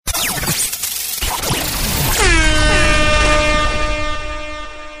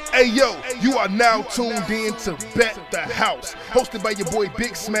Hey yo, you are now tuned in to Bet the House, hosted by your boy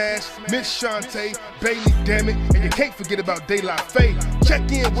Big Smash, Miss Shantae, Bailey Dammit, and you can't forget about De La Faye.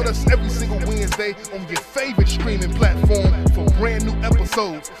 Check in with us every single Wednesday on your favorite streaming platform for brand new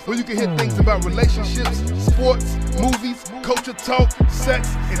episodes, where you can hear things about relationships, sports, movies, culture talk,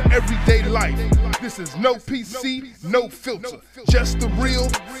 sex, and everyday life. This is no PC, no filter, just the real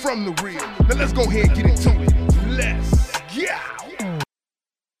from the real. Now let's go ahead and get into it. Let's go.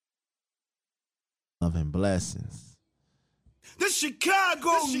 Love and blessings. The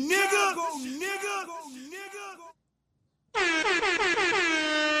Chicago nigga.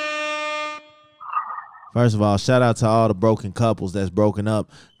 First of all, shout out to all the broken couples that's broken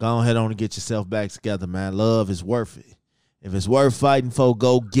up. Go ahead on and get yourself back together, man. Love is worth it. If it's worth fighting for,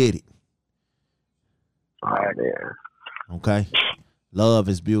 go get it. All right, there. Okay? Love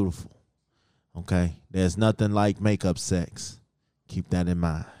is beautiful. Okay? There's nothing like makeup sex. Keep that in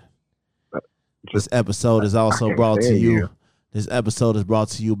mind. This episode is also brought to you. This episode is brought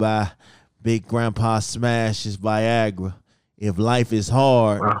to you by Big Grandpa Smash's Viagra. If life is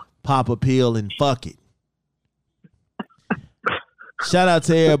hard, pop a pill and fuck it. Shout out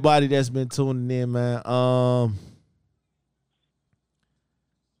to everybody that's been tuning in, man.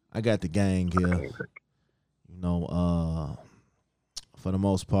 I got the gang here. You know, for the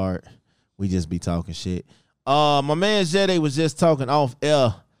most part, we just be talking shit. My man Jede was just talking off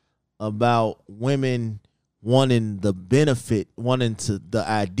air about women wanting the benefit, wanting to the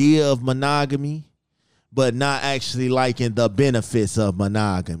idea of monogamy, but not actually liking the benefits of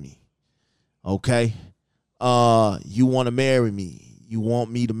monogamy. Okay? You want to marry me. You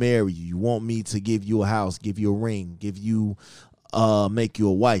want me to marry you. You want me to give you a house, give you a ring, give you make you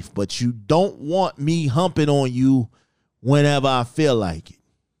a wife, but you don't want me humping on you whenever I feel like it.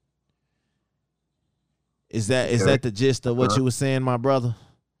 Is that the gist of what you were saying, my brother?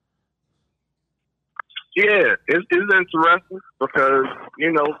 Yeah, it's interesting because,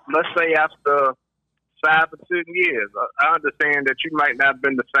 you know, let's say after 5 or 10 years, I understand that you might not have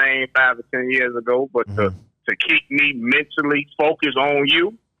been the same 5 or 10 years ago, but to keep me mentally focused on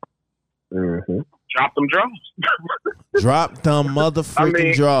you, drop them draws. Drop them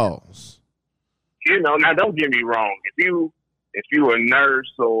motherfucking draws. You know, now don't get me wrong. If you a nurse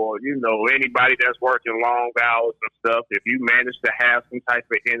or, you know, anybody that's working long hours and stuff, if you manage to have some type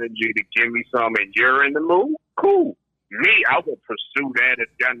of energy to give me some and you're in the mood, cool. Me, I will pursue that if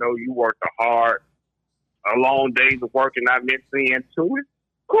I know you worked a long days of working, not mentally into it,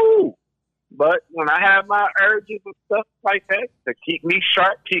 cool. But when I have my urges and stuff like that to keep me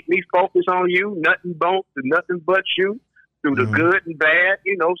sharp, keep me focused on you, nothing but you, through the good and bad,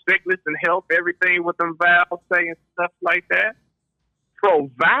 you know, sickness and health, everything with them vows saying stuff like that.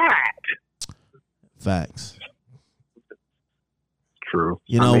 Provide. Facts. True.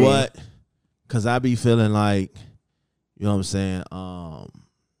 You know what? Because I be feeling like, you know what I'm saying,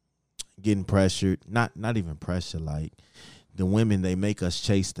 getting pressured. Not even pressure, like the women, they make us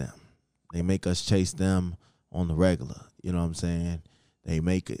chase them. They make us chase them on the regular. You know what I'm saying? They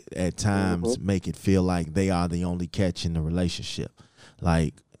make it at times make it feel like they are the only catch in the relationship.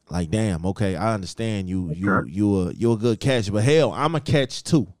 Like damn, okay, I understand you're a good catch, but hell, I'm a catch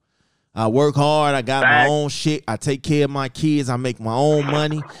too. I work hard, I got my own shit, I take care of my kids, I make my own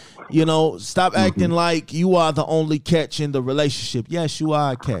money. You know, stop acting like you are the only catch in the relationship. Yes, you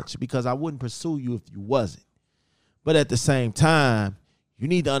are a catch, because I wouldn't pursue you if you wasn't. But at the same time, you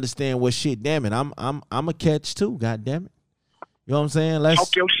need to understand what shit, damn it, I'm a catch too, god damn it. You know what I'm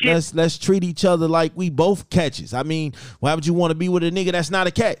saying? Let's treat each other like we both catches. I mean, why would you want to be with a nigga that's not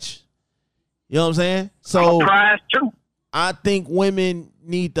a catch? You know what I'm saying? So I think women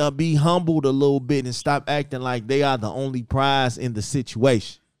need to be humbled a little bit and stop acting like they are the only prize in the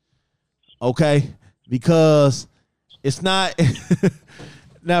situation. Okay? Because it's not.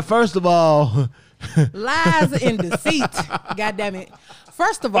 Now, first of all, lies and deceit. God damn it.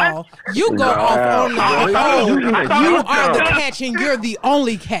 First of all, you go off on the whole, you are the catch and you're the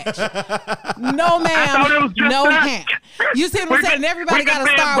only catch. No, ma'am. No, ham. You see what I'm saying? Everybody got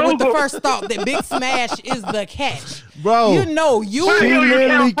to start with the first thought that Big Smash is the catch. Bro, you know, she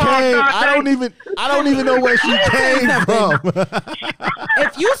literally came. I don't even know where she came from.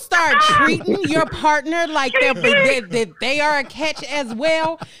 If you start treating your partner like that they are a catch as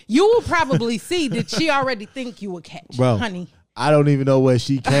well, you will probably see that she already think you a catch, bro, honey. I don't even know where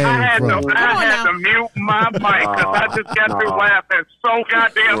she came from. I had to mute my mic because I just got through laughing so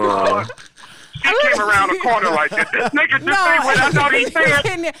goddamn hard. came around the corner like this. This nigga just say what I thought he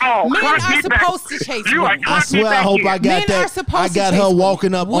said. Oh, men are supposed to chase women. I swear, I hope I got that. I got her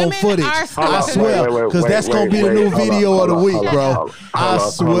walking up on footage. I swear, because that's gonna be the new video of the week, bro. I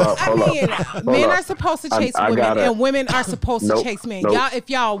swear. I mean, men are supposed to chase women, and women are supposed to chase men. Y'all, if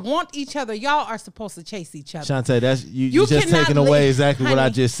y'all want each other, y'all are supposed to chase each other. Shantae, that's you just taking away exactly what I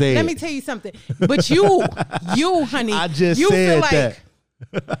just said. Let me tell you something. But you, honey, I just you said feel like that.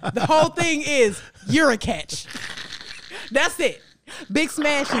 the whole thing is you're a catch. That's it. Big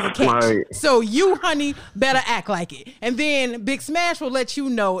Smash is a catch. Right. So you, honey, better act like it. And then Big Smash will let you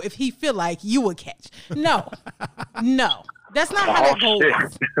know if he feel like you a catch. No. That's not how that goes.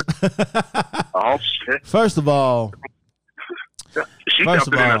 Oh, shit. First of all, She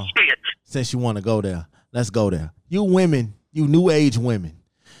since you want to go there, let's go there. You women, you new age women.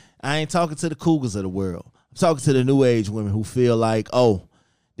 I ain't talking to the cougars of the world. I'm talking to the new age women who feel like, oh,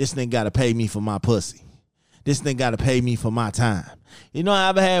 this nigga got to pay me for my pussy. This nigga got to pay me for my time. You know,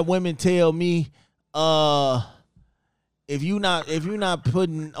 I've had women tell me, if you not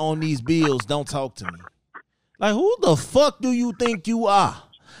putting on these bills, don't talk to me. Like, who the fuck do you think you are?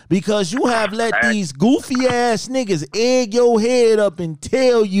 Because you have let these goofy ass niggas egg your head up and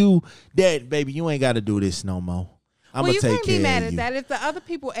tell you that, baby, you ain't got to do this no more. I'm well, gonna take care of you. You can't be mad at that. If the other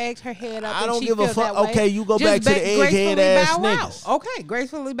people egged her head up, I don't she give a fuck. That way, okay, you go back to the egghead ass niggas. Okay,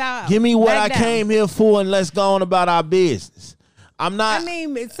 gracefully bow out. Give me what back I down. came here for, and let's go on about our business. I'm not. I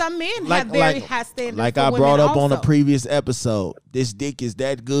mean, some men have very high standards. Like for I brought up also. on a previous episode, this dick is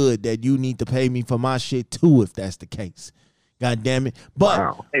that good that you need to pay me for my shit too, if that's the case. God damn it! But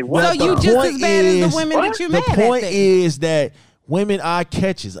Wow. Hey, so you just as bad as the women that you mad at. The point is that women are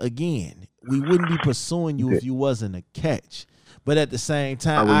catches. Again, we wouldn't be pursuing you if you wasn't a catch. But at the same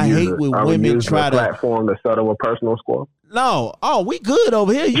time, I hate when women try to platform to settle a personal score. No, we good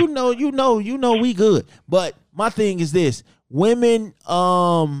over here. You know, we good. But my thing is this: women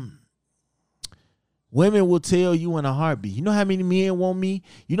will tell you in a heartbeat. You know how many men want me?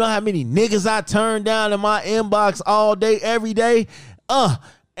 You know how many niggas I turn down in my inbox all day, every day?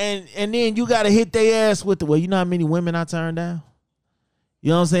 And then you gotta hit their ass with the you know how many women I turn down? You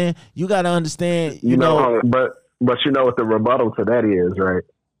know what I'm saying? You gotta understand, you know. But you know what the rebuttal to that is, right?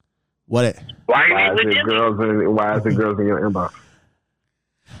 What? Why is it girls in your inbox?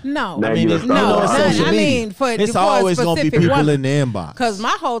 No, Now I mean, it's social media. For it's always gonna be people in the inbox. Because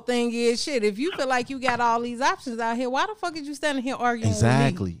my whole thing is shit. If you feel like you got all these options out here, why the fuck is you standing here arguing?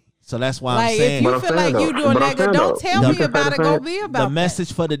 Exactly. With me? So that's why like, I'm saying. if you feel like you doing that good, don't tell me about it. Go be about it. The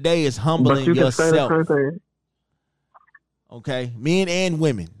message for the day is humbling yourself. Okay, men and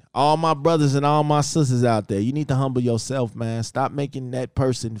women. All my brothers and all my sisters out there, you need to humble yourself, man. Stop making that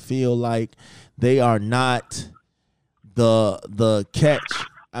person feel like they are not the catch.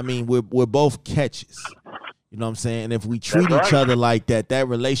 I mean, we're both catches. You know what I'm saying? And if we treat each other like that, that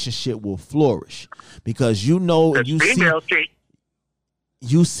relationship will flourish. Because you know, you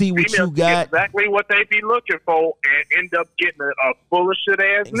see what you got. Exactly what they be looking for and end up getting a full of shit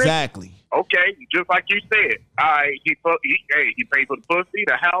ass nigga. Exactly. Okay, just like you said. All right, he paid for the pussy,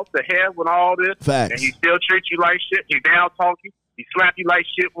 the house, the hair, and all this. Facts. And he still treats you like shit. He down talk you. He slap you like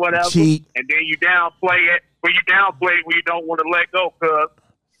shit, whatever. Cheat. And then you downplay it. When you downplay it when you don't want to let go, cuz.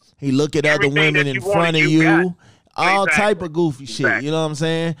 He look at other women in front of you. All type of goofy shit. You know what I'm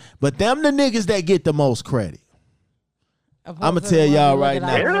saying? But them the niggas that get the most credit. I'm gonna tell y'all right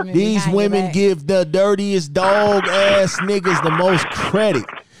now, these women give the dirtiest dog ass niggas the most credit.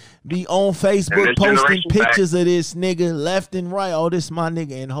 Be on Facebook posting pictures of this nigga left and right. Oh, this my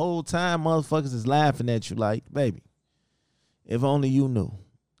nigga. And the whole time motherfuckers is laughing at you like, baby, if only you knew.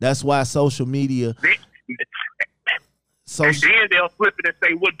 That's why social media. And then they'll flip it and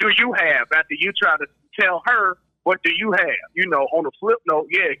say, what do you have? After you try to tell her, what do you have? You know, on the flip note,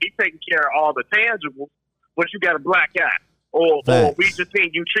 yeah, he taking care of all the tangibles, but you got a black eye. Or we just seen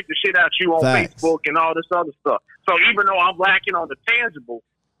you trick the shit out you on Facebook and all this other stuff. So even though I'm lacking on the tangible,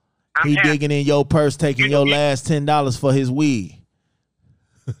 he digging in your purse, taking your last $10 for his weed.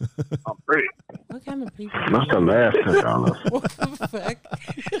 I'm pretty. What kind of people? Not the last $10. What the fuck?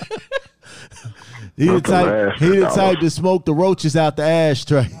 He the type to smoke the roaches out the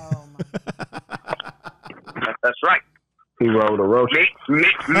ashtray. Oh That's right. He rolled a roach. Me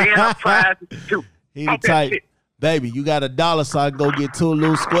prizes too. He the type, baby, you got $1 so I can go get 2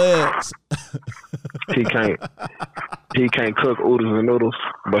 loose squares. He can't cook oodles and noodles,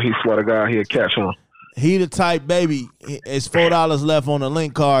 but he swear to God he'll catch on. He the type, baby, it's $4 left on the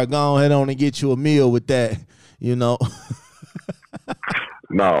link card. Go ahead on and get you a meal with that, you know.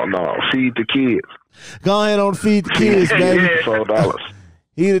 No, feed the kids. Go ahead on feed the kids, baby. $4.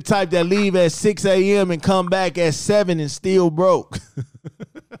 He the type that leave at 6 a.m. and come back at 7 and still broke.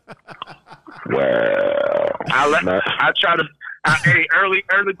 Well, I try to. Hey, early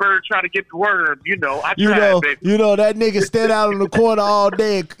bird try to get the worm. I try. Baby. That nigga stand out on the corner all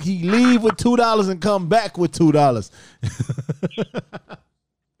day. And he leave with $2 and come back with $2.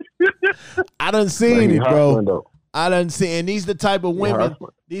 I done seen it, bro. I done seen, and these the type of women.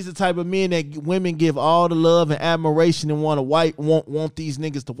 These the type of men that women give all the love and admiration and want these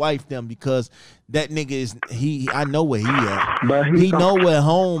niggas to wife them because that nigga is I know where he at. But he know where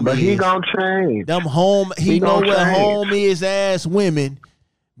home is. He gonna change. Them home. He know where change. Home is. Ass women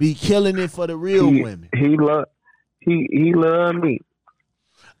be killing it for the real women. He love me.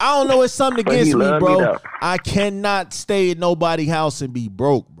 I don't know. It's something against me, bro. I cannot stay at nobody's house and be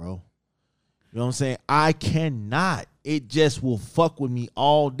broke, bro. You know what I'm saying? I cannot. It just will fuck with me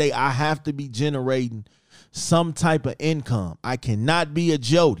all day. I have to be generating some type of income. I cannot be a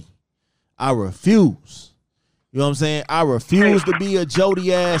Jody. I refuse. You know what I'm saying? I refuse to be a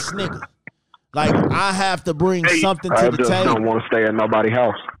Jody ass nigga. Like, I have to bring something to the table. I don't want to stay at nobody's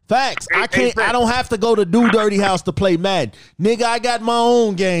house. Facts. I can't. I don't have to go to Do Dirty House to play Madden. Nigga, I got my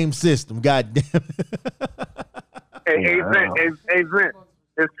own game system. God damn it. Hey, Vince.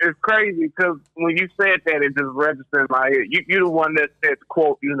 It's crazy because when you said that, it just registered in my head. You're the one that said,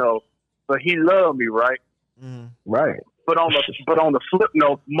 quote, but he loved me, right? Mm. Right. But on the flip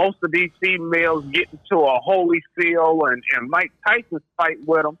note, most of these females get into a Holyfield and Mike Tyson fight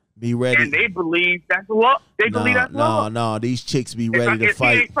with them. Be ready. And they believe that's love. They believe that's love. No, these chicks be ready to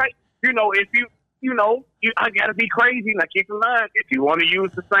fight. If I gotta be crazy. Like, keep in mind, if you want to use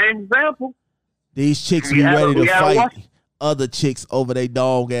the same example, these chicks be ready to fight other chicks over they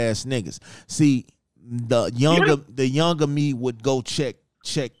dog ass niggas. See, the younger me would go check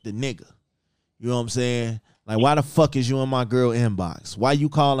the nigga. You know what I'm saying? Like, why the fuck is you in my girl inbox? Why you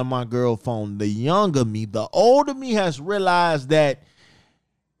calling my girl phone? The younger me, the older me has realized that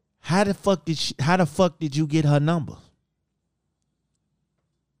how the fuck did you get her number?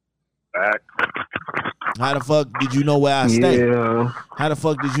 How the fuck did you know where I stay? Yeah. How the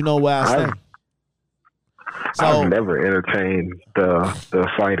fuck did you know where I stay? I've never entertained the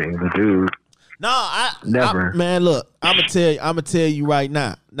fighting, the dude. No, never. Man, look, I'm gonna tell you right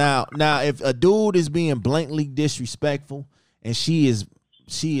now. Now, if a dude is being blatantly disrespectful and she is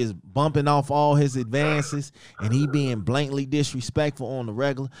bumping off all his advances and he being blatantly disrespectful on the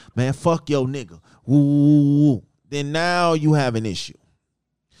regular, man, fuck your nigga. Woo. Then now you have an issue.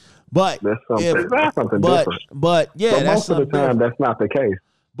 But that's something different. But most of the time that's not the case.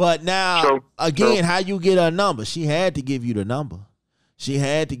 But now, again, how you get her number? She had to give you the number. She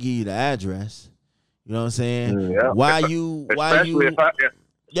had to give you the address. You know what I'm saying? Yeah. Especially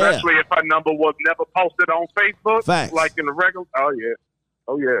if her number was never posted on Facebook. Facts. Like in the regular.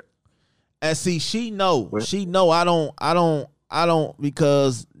 Oh yeah. And see, she know I don't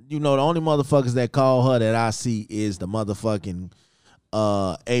because the only motherfuckers that call her that I see is the motherfucking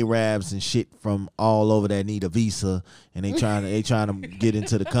Arabs and shit from all over that need a visa and they trying to get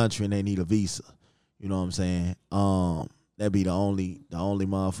into the country and they need a visa. You know what I'm saying? That'd be the only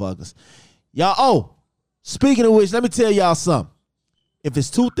motherfuckers. Y'all, speaking of which, let me tell y'all something. If it's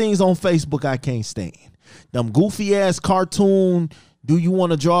two things on Facebook I can't stand. Them goofy ass cartoon, do you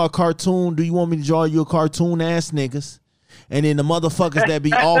want to draw a cartoon? Do you want me to draw you a cartoon ass niggas? And then the motherfuckers that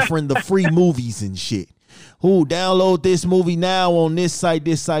be offering the free movies and shit. Who download this movie now on this site.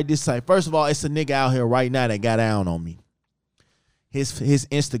 First of all, it's a nigga out here right now that got down on me. His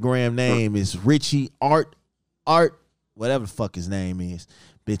Instagram name is Richie Art, whatever the fuck his name is.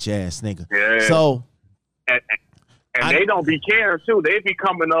 Bitch ass nigga. Yeah. So and they don't be caring too. They be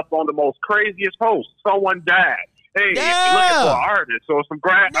coming up on the most craziest posts. Someone died. Hey, if you're looking for an artist or some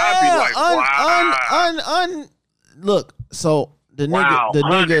graphic, I'd be like, wow. Look, so the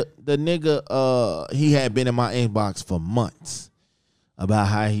nigga, he had been in my inbox for months about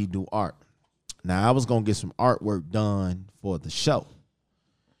how he do art. Now I was gonna get some artwork done for the show.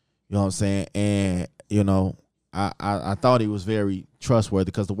 You know what I'm saying? And I thought he was very trustworthy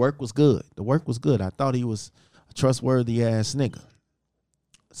because the work was good. I thought he was a trustworthy ass nigga.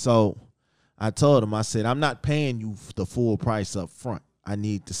 So I told him, I said, I'm not paying you the full price up front. I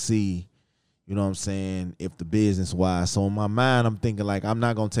need to see, you know what I'm saying, if the business wise. So in my mind, I'm thinking like, I'm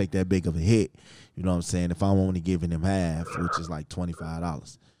not going to take that big of a hit. You know what I'm saying? If I'm only giving him half, which is like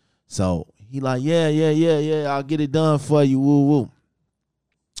 $25. So he like, yeah, I'll get it done for you. Woo, woo.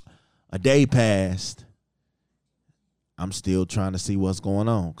 A day passed. I'm still trying to see what's going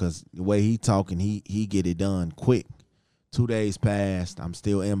on because the way he talking, he get it done quick. 2 days passed. I'm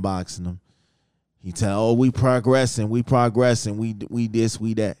still inboxing him. He tell, oh, we progressing, we this,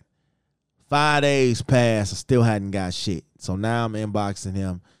 we that. 5 days passed, I still hadn't got shit. So now I'm inboxing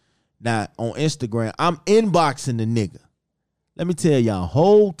him. Now on Instagram, I'm inboxing the nigga. Let me tell y'all,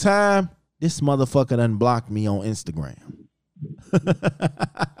 whole time, this motherfucker done blocked me on Instagram.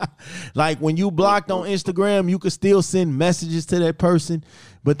 Like when you blocked on Instagram, you could still send messages to that person,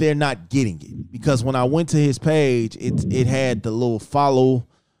 but they're not getting it. Because when I went to his page, it had the little follow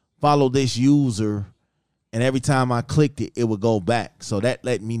this user, and every time I clicked it, it would go back. So that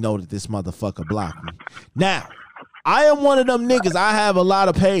let me know that this motherfucker blocked me. Now, I am one of them niggas. I have a lot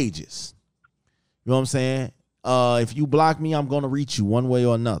of pages. You know what I'm saying? If you block me, I'm gonna reach you one way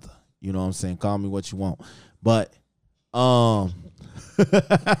or another. You know what I'm saying? Call me what you want. But they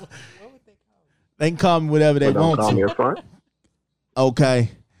can call me whatever they want call me to. a front. Okay.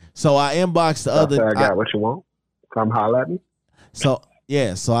 So I inboxed the other. I got what you want. Come holler at me. So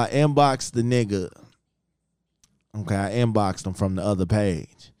yeah, so I inboxed the nigga. Okay, I inboxed him from the other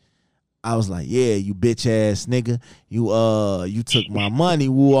page. I was like, yeah, you bitch ass nigga. You took my money,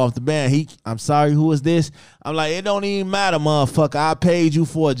 woo off the band. I'm sorry, who is this? I'm like, it don't even matter, motherfucker. I paid you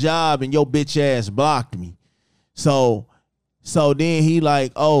for a job and your bitch ass blocked me. So then he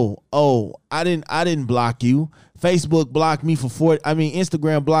like, oh, I didn't block you. Facebook blocked me for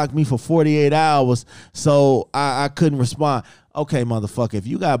Instagram blocked me for 48 hours. So I couldn't respond. Okay, motherfucker, if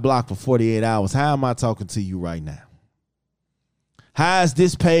you got blocked for 48 hours, how am I talking to you right now? How is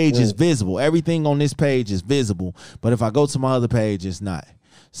this page is visible? Everything on this page is visible, but if I go to my other page, it's not.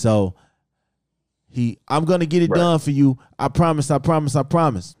 So I'm gonna get it done for you. I promise.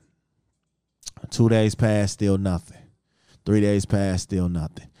 2 days passed, still nothing. 3 days passed, still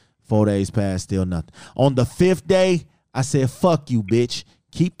nothing. 4 days passed, still nothing. On the 5th day, I said, fuck you, bitch.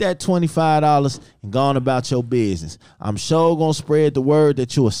 Keep that $25 and go on about your business. I'm sure gonna spread the word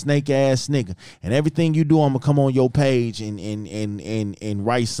that you a snake ass nigga. And everything you do, I'm gonna come on your page and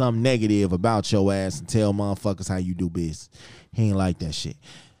write something negative about your ass and tell motherfuckers how you do business. He ain't like that shit.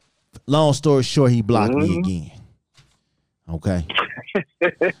 Long story short, he blocked me again. Okay.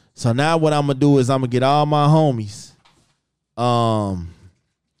 So now what I'm gonna do is I'm gonna get all my homies.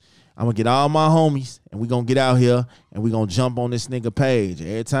 I'm gonna get all my homies and we gonna get out here and we gonna jump on this nigga page.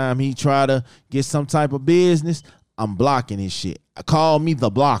 Every time he try to get some type of business, I'm blocking his shit. Call me the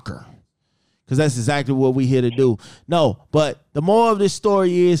blocker. Because that's exactly what we here to do. No, but the moral of this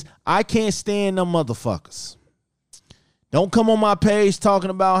story is I can't stand them motherfuckers. Don't come on my page talking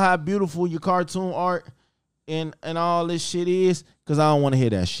about how beautiful your cartoon art and all this shit is, because I don't want to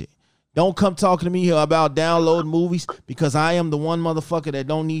hear that shit. Don't come talking to me here about downloading movies, because I am the one motherfucker that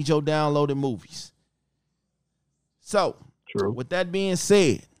don't need your downloaded movies. So, with that being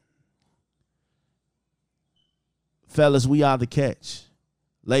said, fellas, we are the catch.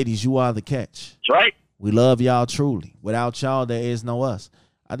 Ladies, you are the catch. That's right. We love y'all truly. Without y'all, there is no us.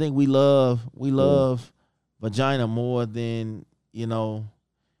 I think we love vagina more than,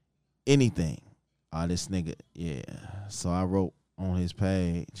 anything. This nigga, yeah. So I wrote on his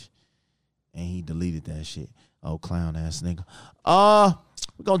page, and he deleted that shit. Oh, clown ass nigga.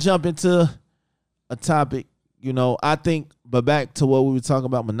 We're gonna jump into a topic, I think, but back to what we were talking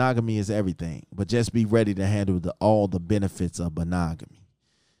about, monogamy is everything. But just be ready to handle all the benefits of monogamy.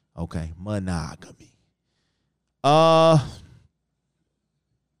 Okay, monogamy. Oh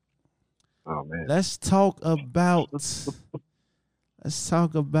man. Let's talk about let's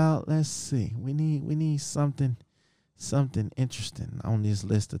see. We need something interesting on this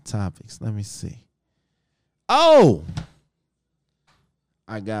list of topics. Let me see. Oh,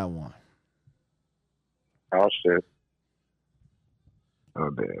 I got one. Oh shit. Oh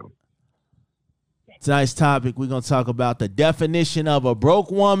damn. Tonight's topic, we're gonna talk about the definition of a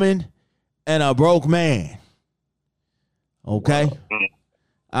broke woman and a broke man. Okay? All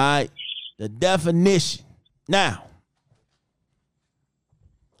right. The definition. Now,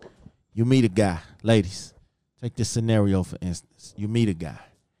 you meet a guy, ladies. Take this scenario for instance. You meet a guy.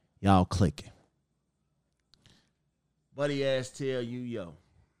 Y'all clicking. Buddy ass tell you, yo,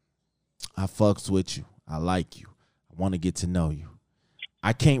 I fucks with you. I like you. I want to get to know you.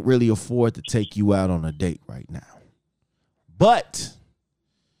 I can't really afford to take you out on a date right now. But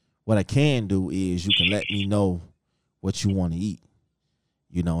what I can do is you can let me know what you want to eat.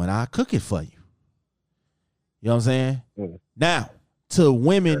 And I'll cook it for you. You know what I'm saying? Mm. Now, to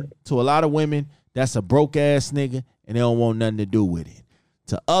a lot of women, that's a broke ass nigga and they don't want nothing to do with it.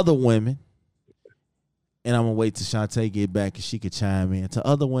 To other women, and I'm gonna wait till Shantae get back and she could chime in. To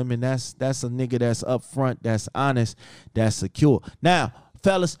other women, that's a nigga that's upfront, that's honest, that's secure. Now,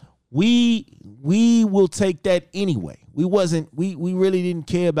 fellas, we will take that anyway. We really didn't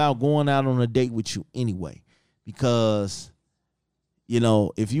care about going out on a date with you anyway, because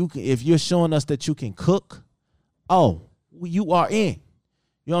if you're showing us that you can cook, you are in.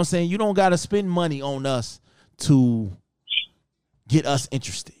 You know what I'm saying? You don't got to spend money on us to get us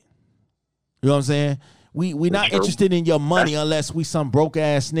interested. You know what I'm saying? We not interested in your money unless we some broke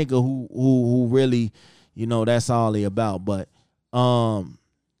ass nigga who really, that's all they about. But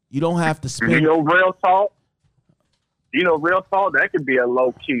you don't have to spend. Real talk. Real talk. That could be a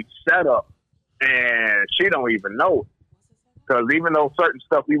low key setup, and she don't even know it. Because even though certain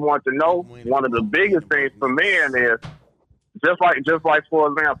stuff we want to know, one of the biggest things for men is just like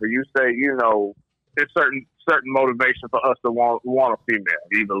for example, you say it's certain motivation for us to want a female.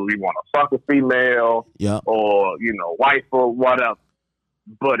 Either we want to fuck a female, or wife or whatever.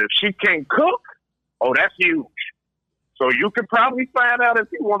 But if she can't cook, that's huge. So you can probably find out if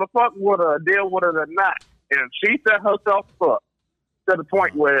you want to fuck with her, deal with her or not. And she set herself up to the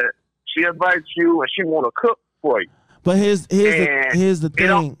point where she invites you and she want to cook for you. But here's the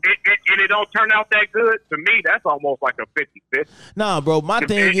thing. It don't turn out that good. To me, that's almost like a 50-50. Nah, bro. My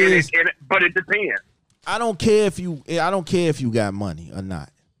thing is, but it depends. I don't care if you got money or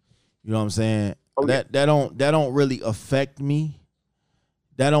not. You know what I'm saying? That don't really affect me.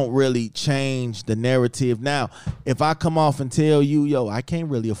 That don't really change the narrative. Now, if I come off and tell you, I can't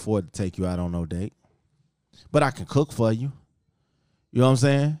really afford to take you out on no date, but I can cook for you. You know what I'm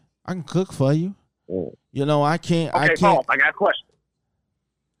saying? I can cook for you. I can't. Okay, Paul, I got a question.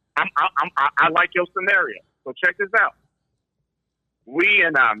 I like your scenario. So check this out. We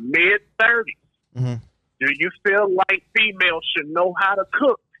in our mid-30s. Mm-hmm. Do you feel like females should know how to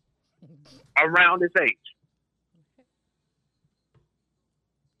cook around this age?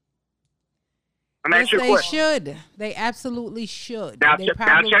 Yes, they should. They absolutely should. They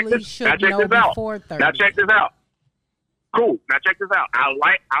probably should know before 30. Now check this out. Cool. Now check this out. I'm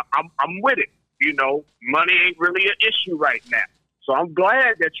with it. Money ain't really an issue right now. So I'm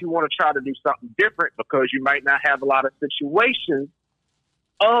glad that you want to try to do something different, because you might not have a lot of situations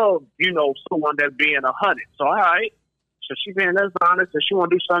of, someone that's being 100. So, all right. So she being as honest and she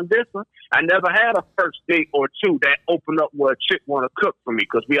want to do something different. I never had a first date or two that opened up where a chick want to cook for me,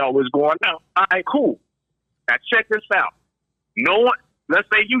 because we always going out. All right, cool. Now check this out. No one, let's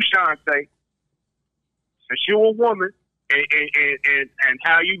say you, Shantae, since you a woman, and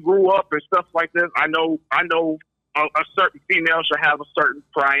how you grew up and stuff like this. I know a certain female should have a certain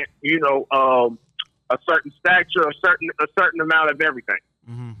pride, a certain stature, a certain amount of everything.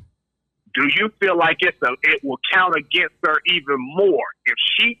 Mm-hmm. Do you feel like it will count against her even more if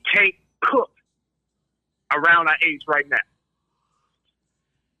she can't cook around her age right now?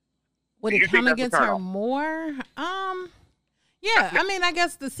 Would it count against her more? Yeah. I mean, I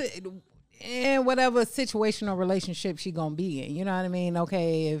guess in whatever situation or relationship she gonna be in, you know what I mean?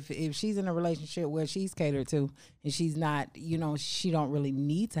 Okay, if she's in a relationship where she's catered to and she's not, she don't really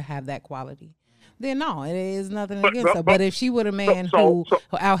need to have that quality, then no, it is nothing against her. But if she with a man who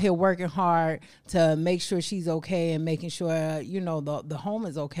out here working hard to make sure she's okay and making sure, the home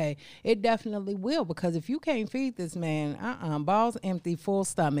is okay, it definitely will. Because if you can't feed this man, balls empty, full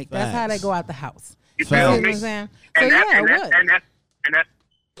stomach, that's how they go out the house. You see what I'm saying? So yeah, it would.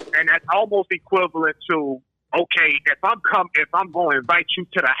 And that's almost equivalent to, okay, if I'm going to invite you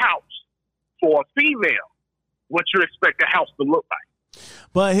to the house for a female, what you expect the house to look like.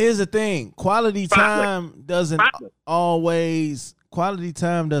 But here's the thing: quality time doesn't always equate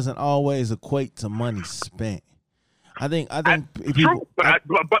to money spent. I think people. True, but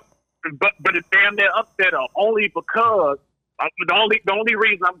it's damn near upset only because the only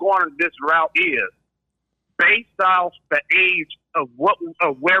reason I'm going this route is based off the age of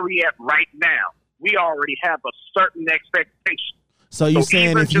where we at right now. We already have a certain expectation. So you're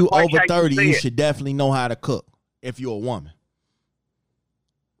saying if you over 30, you should definitely know how to cook if you're a woman.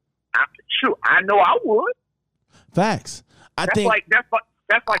 Sure, I know I would. Facts. I gotta be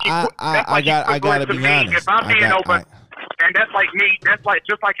honest. If I'm being over, and that's like me. That's like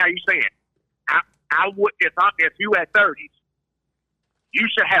just like how you saying. I would if you at 30s, you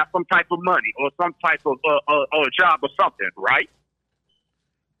should have some type of money or some type of a job or something, right?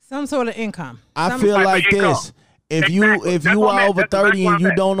 Some sort of income. I feel like this. If you are over 30 and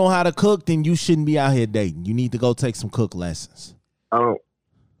you don't know how to cook, then you shouldn't be out here dating. You need to go take some cook lessons.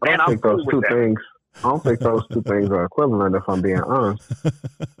 I don't think those two things are equivalent, if I'm being honest.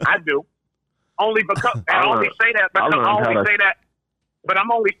 I do. Only because I only say that but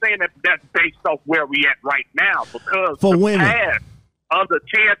I'm only saying that that's based off where we at right now, because for women, past other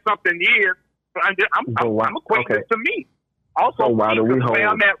 10-something years, I'm equating this to me. Also, So why do we hold? where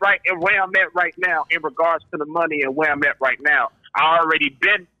I'm at right now, in regards to the money and where I'm at right now, I already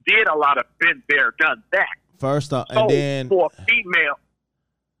did a lot of been there, done that. First off, So and then for a female,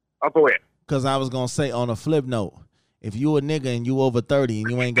 go ahead. because I was gonna say on a flip note, if you a nigga and you over 30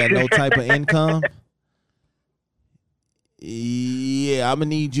 and you ain't got no type of income, yeah, I'm gonna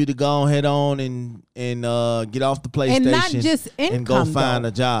need you to go ahead on and get off the PlayStation And not just income, and go find though.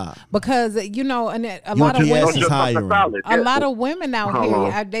 a job. Because and a lot of UPS women, is hiring. a lot of women out Hold here,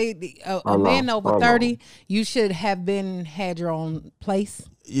 on. a man over Hold 30, you should have had your own place.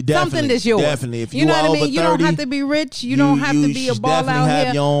 You definitely, Something that's yours. Definitely. If you know are what I mean? over You don't 30, have to be rich. You don't have to be a should ball definitely out have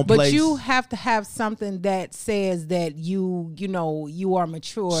here. your own but place. you have to have something that says that you are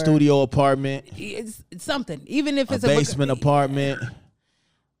mature. Studio apartment, It's something. Even if a it's basement apartment.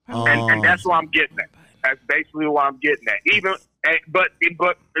 And that's what I'm getting at. That's basically what I'm getting at. But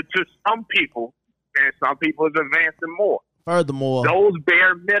to some people, and some people is advancing more. Furthermore, Those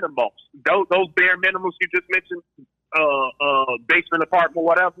bare minimums, those bare minimums you just mentioned, basement apartment,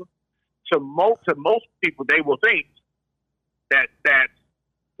 whatever. To most people, they will think that's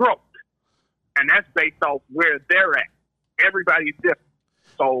broke, and that's based off where they're at. Everybody's different.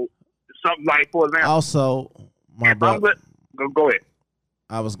 So something like, for example, also, my brother. Go ahead.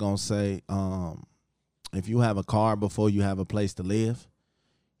 I was gonna say, if you have a car before you have a place to live,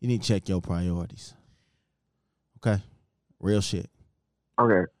 you need to check your priorities. Okay, real shit.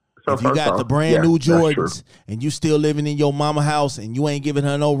 Okay. So if you got the brand new Jordans and you still living in your mama house and you ain't giving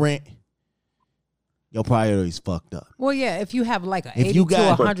her no rent, your priorities fucked up. Well, yeah, if you have like If you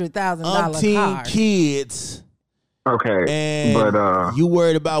got $100,000 car, kids, okay, and but you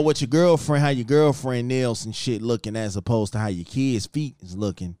worried about what how your girlfriend nails and shit looking as opposed to how your kids' feet is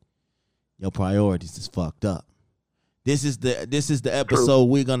looking, your priorities is fucked up. This is the episode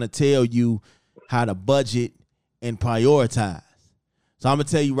we're gonna tell you how to budget and prioritize. So I'm gonna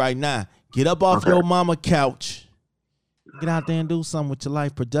tell you right now, get up off your mama couch, get out there and do something with your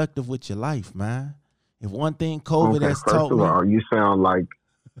life, productive with your life, man. If one thing COVID has taught me, first of all, you sound like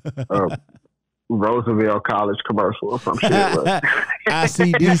Roosevelt College commercial or some shit. Like.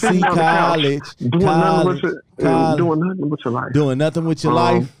 ICDC College, doing nothing with your life. Doing nothing with your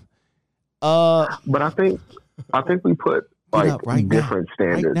life. But I think we put like different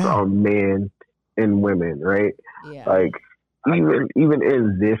standards on men and women, right? Yeah. Like even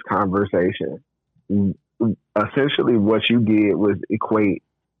in this conversation, essentially what you did was equate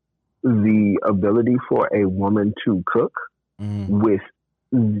the ability for a woman to cook with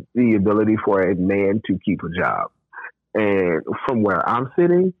the ability for a man to keep a job. And from where I'm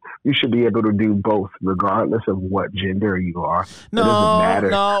sitting, you should be able to do both, regardless of what gender you are. No, it doesn't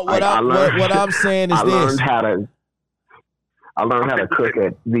matter. No. What I'm saying is I learned how to cook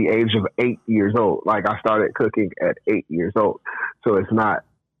at the age of 8 years old. Like I started cooking at 8 years old, so it's not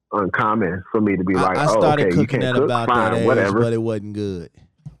uncommon for me to be like, I started okay, cooking you can't at cook, about fine, that age, whatever. but it wasn't good.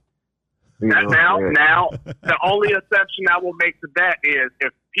 Now, the only exception I will make to that is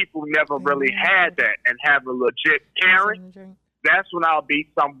if people never really had that and have a legit parent, that's when I'll be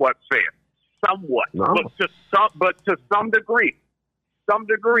somewhat fair. Somewhat. No. But to some degree,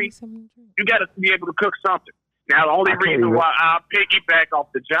 you got to be able to cook something. Now, the only reason why I piggyback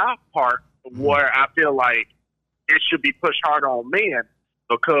off the job part where I feel like it should be pushed harder on men,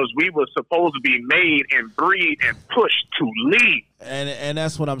 because we were supposed to be made and breed and pushed to lead. And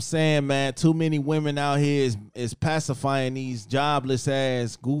that's what I'm saying, man. Too many women out here is pacifying these jobless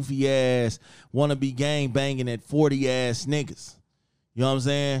ass, goofy ass, wanna be gang banging at 40 ass niggas. You know what I'm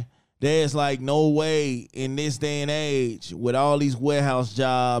saying? There's like no way in this day and age with all these warehouse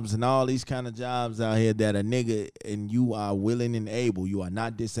jobs and all these kind of jobs out here that a nigga and you are willing and able, you are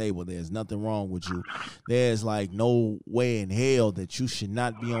not disabled. There's nothing wrong with you. There's like no way in hell that you should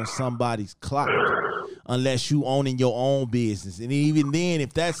not be on somebody's clock unless you owning your own business. And even then,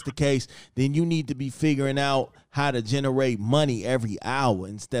 if that's the case, then you need to be figuring out how to generate money every hour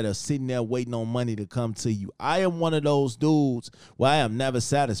instead of sitting there waiting on money to come to you. I am one of those dudes where I am never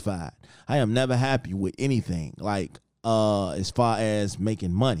satisfied. I am never happy with anything, like as far as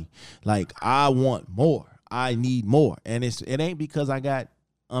making money. Like I want more. I need more. And it ain't because I got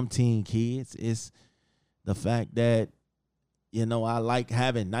umpteen kids. It's the fact that, you know, I like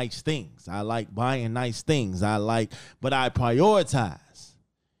having nice things. I like buying nice things. But I prioritize.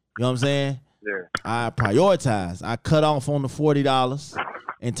 You know what I'm saying? Yeah. I prioritize. I cut off on the $40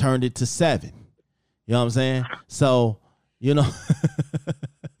 and turned it to $7. You know what I'm saying? So, you know.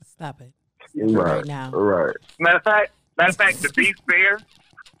 Stop it. Right now. Right. Matter of fact, to be fair,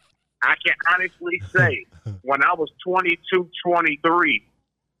 I can honestly say when I was 22, 23,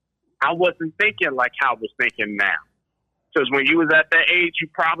 I wasn't thinking like how I was thinking now. Because when you was at that age, you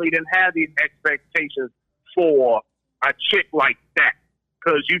probably didn't have these expectations for a chick like that.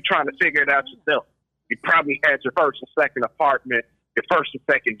 Because you trying to figure it out yourself. You probably had your first and second apartment, your first and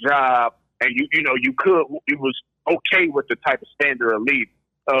second job, and you was okay with the type of standard of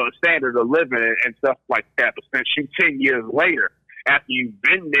living and stuff like that. But since you 10 years later, after you've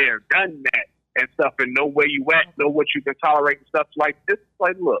been there, done that and stuff, and know where you at, know what you can tolerate and stuff like this,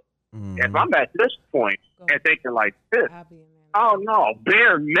 like, look, if I'm at this point and thinking like this, oh no,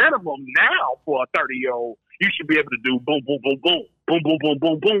 bare minimum now for a 30-year-old, you should be able to do boom, boom, boom, boom, boom, boom, boom,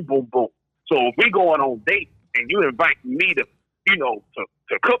 boom, boom, boom, boom. So if we going on dates and you invite me to,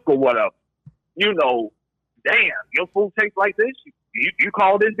 to cook or whatever, damn, your food tastes like this. You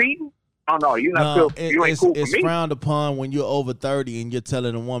call this eating? Oh no, you not no, feel you ain't cool for me. It's frowned upon when you're over 30 and you're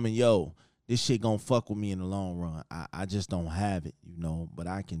telling a woman, yo, this shit gonna fuck with me in the long run. I just don't have it, but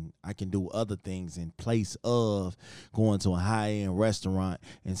I can do other things in place of going to a high-end restaurant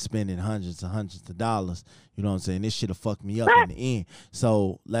and spending hundreds of dollars. You know what I'm saying? This shit'll fuck me up in the end.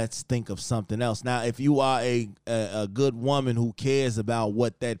 So let's think of something else. Now, if you are a good woman who cares about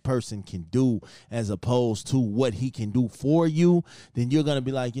what that person can do as opposed to what he can do for you, then you're gonna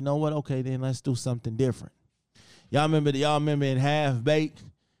be like, you know what? Okay, then let's do something different. Y'all remember in Half Baked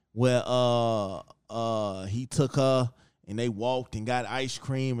where he took her and they walked and got ice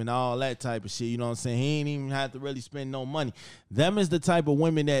cream and all that type of shit. You know what I'm saying? He ain't even have to really spend no money. Them is the type of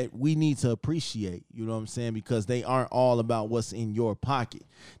women that we need to appreciate, you know what I'm saying? Because they aren't all about what's in your pocket.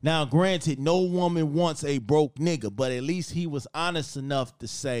 Now, granted, no woman wants a broke nigga, but at least he was honest enough to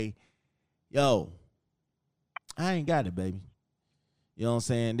say, yo, I ain't got it, baby. You know what I'm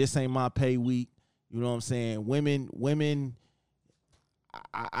saying? This ain't my pay week. You know what I'm saying? Women,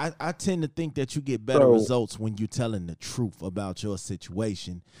 I tend to think that you get better results when you're telling the truth about your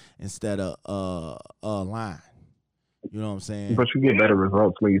situation instead of lying. You know what I'm saying? But you get better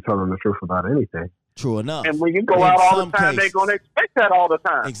results when you're telling the truth about anything. True enough. And when you go out all the time, they're gonna expect that all the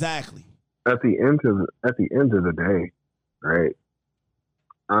time. Exactly. At the end of the day, right?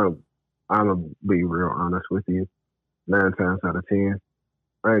 I'm gonna be real honest with you. 9 times out of 10,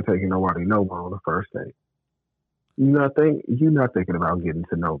 I ain't taking nobody nowhere on the first date. You're not thinking about getting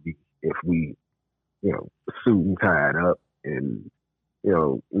to know me if we, suit and tied up and,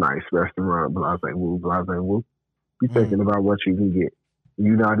 nice restaurant, blase woo, blase woo. You're thinking about what you can get.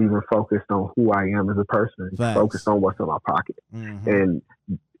 You're not even focused on who I am as a person. You're focused on what's in my pocket. Mm-hmm. And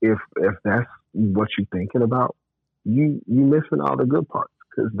if that's what you're thinking about, you missing all the good parts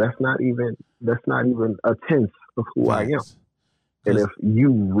because that's not even a tenth of who I am. And if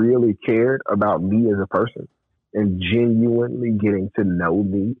you really cared about me as a person and genuinely getting to know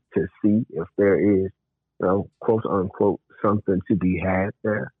me to see if there is, quote unquote, something to be had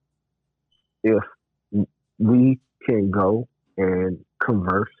there, if we can go and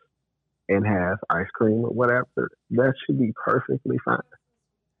converse and have ice cream or whatever, that should be perfectly fine.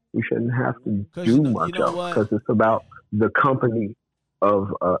 We shouldn't have to do much else because it's about the company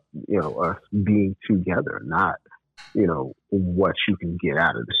of, us being together, not, what you can get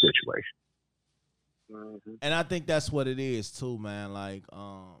out of the situation. And I think that's what it is too, man. Like,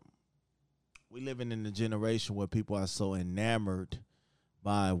 we living in a generation where people are so enamored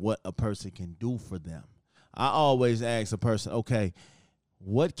by what a person can do for them. I always ask a person, okay,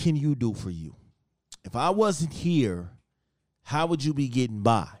 what can you do for you? If I wasn't here, how would you be getting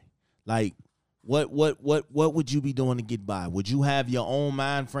by? Like, what would you be doing to get by? Would you have your own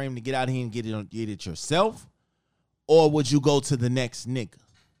mind frame to get out here and get it yourself? Or would you go to the next nigga?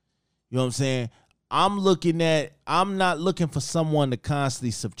 You know what I'm saying? I'm not looking for someone to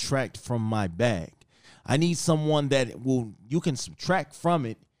constantly subtract from my bag. I need someone that you can subtract from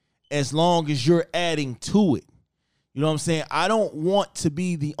it as long as you're adding to it. You know what I'm saying? I don't want to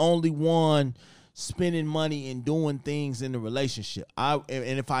be the only one spending money and doing things in the relationship. And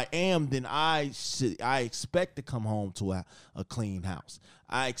if I am, then I expect to come home to a clean house.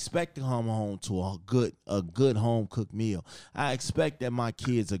 I expect to come home to a good home cooked meal. I expect that my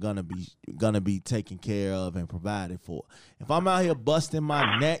kids are gonna be taken care of and provided for. If I'm out here busting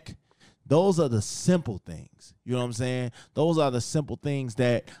my neck, those are the simple things. You know what I'm saying? Those are the simple things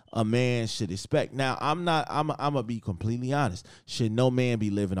that a man should expect. Now, I'm gonna be completely honest. Should no man be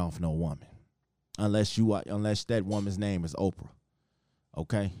living off no woman? Unless that woman's name is Oprah.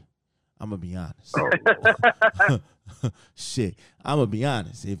 Okay? I'm going to be honest. Shit. I'm going to be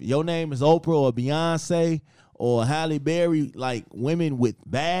honest. If your name is Oprah or Beyonce or Halle Berry, like women with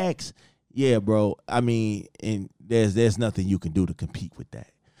bags, yeah, bro. I mean, and there's nothing you can do to compete with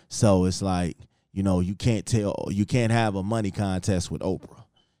that. So it's like, you can't have a money contest with Oprah.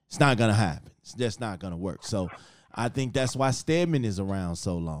 It's not going to happen. It's just not going to work. So I think that's why Stedman is around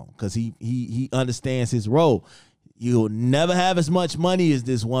so long, because he understands his role. You'll never have as much money as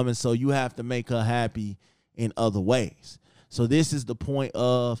this woman, so you have to make her happy in other ways. So this is the point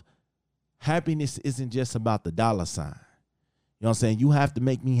of happiness isn't just about the dollar sign. You know what I'm saying? You have to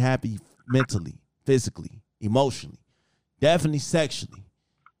make me happy mentally, physically, emotionally, definitely sexually.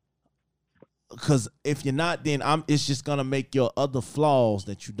 Because if you're not, then it's just going to make your other flaws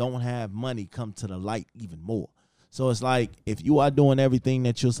that you don't have money come to the light even more. So it's like, if you are doing everything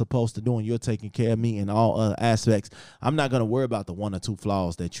that you're supposed to do and you're taking care of me in all other aspects, I'm not going to worry about the 1 or 2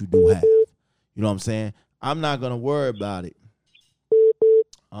 flaws that you do have. You know what I'm saying? I'm not going to worry about it.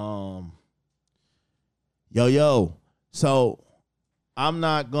 Yo. So I'm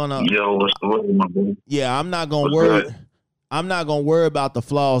not going to. Yo, what's the word, my boy? Yeah, I'm not going to worry. I'm not going to worry about the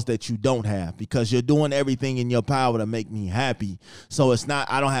flaws that you don't have, because you're doing everything in your power to make me happy. So it's not,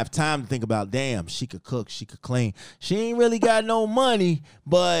 I don't have time to think about, damn, she could cook, she could clean. She ain't really got no money,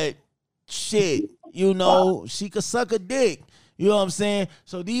 but shit, you know, she could suck a dick. You know what I'm saying?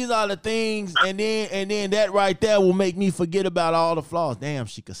 So these are the things, and then that right there will make me forget about all the flaws. Damn,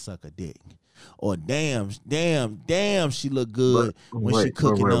 she could suck a dick. Or damn, she look good when she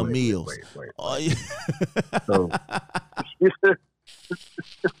cooking her meals. Oh, yeah. So,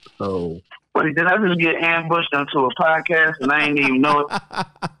 Wait, did I just get ambushed onto a podcast and I ain't even know it?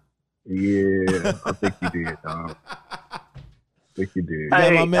 yeah, I think you did, dog. We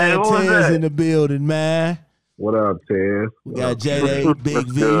got my man Tez in the building, man. What up, Tez? We got J-Day, Big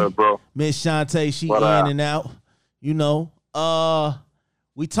V, good, bro? Miss Shantae, she What in up? and out. You know,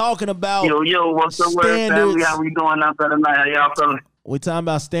 we talking about Yo, what's the word, family? How we doing out there tonight? How y'all feeling? we talking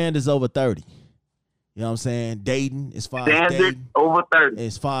about standards over 30. You know what I'm saying? Dating, as far as Standard dating, over 30.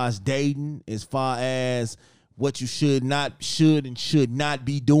 as far as dating, as far as what you should and should not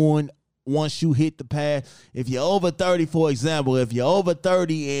be doing once you hit the path. If you're over 30, for example, if you're over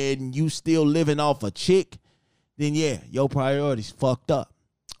 30 and you still living off a chick, then yeah, your priorities fucked up.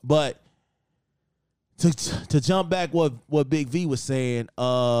 But to jump back what Big V was saying,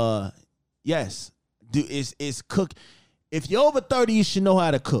 yes, is cook. If you're over 30, you should know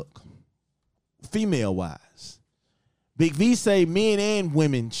how to cook, female wise. Big V say men and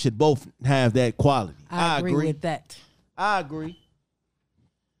women should both have that quality. I agree with that. I agree.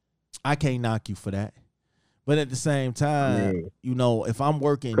 I can't knock you for that. But at the same time, you know, if I'm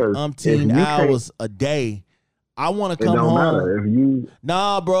working umpteen hours a day, I want to come home. Matter if you.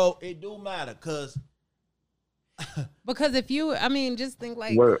 Nah, bro, it do matter, because if you, I mean, just think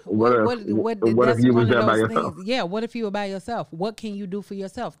like, what if you was there by yourself? Yeah, what if you were by yourself? What can you do for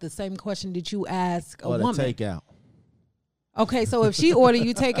yourself? The same question that you ask a or woman. the takeout. Okay, so if she order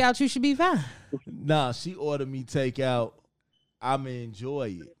you takeout, you should be fine. Nah, she ordered me takeout. I'ma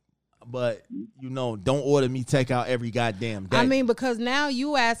enjoy it. But, you know, don't order me takeout every goddamn day. I mean, because now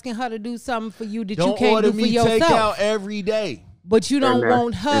you asking her to do something for you that don't you can't do for yourself. Don't order me takeout every day. But you don't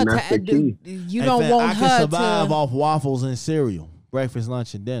want her to do. You don't want her to. I can survive off waffles and cereal, breakfast,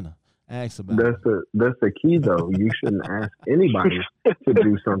 lunch, and dinner. Ask about that's the key, though. You shouldn't ask anybody to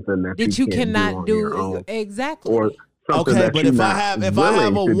do something that you cannot do exactly. Or okay, but if I have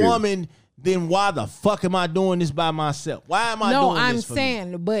a woman, then why the fuck am I doing this by myself? Why am I doing this? No, I'm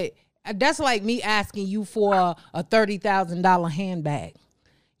saying, but that's like me asking you for a $30,000 handbag.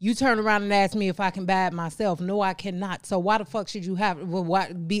 You turn around and ask me if I can buy it myself. No, I cannot. So why the fuck should you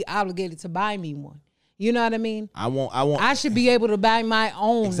be obligated to buy me one? You know what I mean? I won't. I should be able to buy my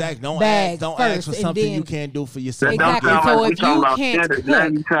own. Exactly. Don't ask for something you can't do for yourself. Exactly. So if you can't cook,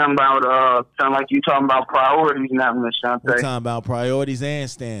 you talking about sound like you talking about priorities, not Miss Shantae. We're talking about priorities and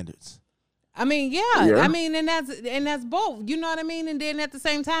standards. I mean, yeah. I mean, and that's both. You know what I mean? And then at the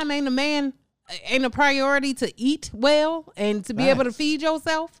same time, ain't a priority to eat well and to be able to feed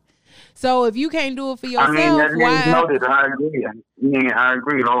yourself. So if you can't do it for yourself, why? Noted. I agree. I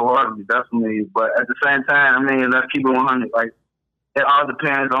agree wholeheartedly, definitely. But at the same time, I mean, let's keep it 100. Like, it all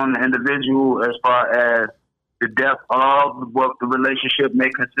depends on the individual as far as the depth of what the relationship may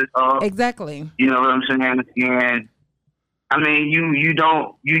consist of. Exactly. You know what I'm saying? And I mean, you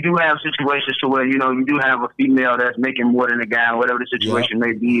do have situations to where, you know, you do have a female that's making more than a guy, whatever the situation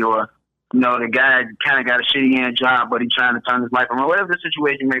may be, or, you know, the guy kind of got a shitty job, but he's trying to turn his life around, whatever the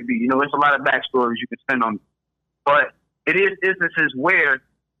situation may be. You know, it's a lot of backstories you can spend on it. But it is instances where,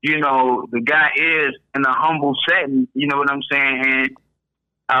 you know, the guy is in a humble setting, you know what I'm saying,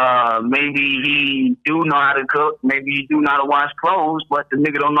 and maybe he do know how to cook, maybe he do know how to wash clothes, but the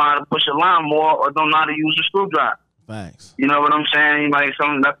nigga don't know how to push a lawnmower or don't know how to use a screwdriver. Thanks. You know what I'm saying? Like,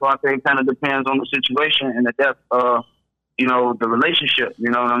 that's why I say it kind of depends on the situation and the depth of, you know, the relationship. You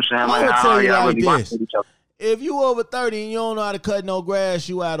know what I'm saying? I'm gonna tell you like this. If you over 30 and you don't know how to cut no grass,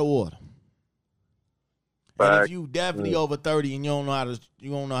 you out of order. And if you definitely over 30 and you don't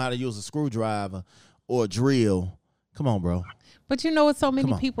know how to use a screwdriver or a drill, come on, bro. But you know, it's so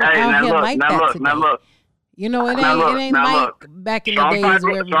many people Hey, out here look, like now that look, today. Now look. You know, it ain't like back in the days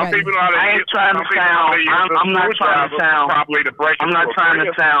where everybody. I ain't trying to sound. I'm not trying to sound. I'm not trying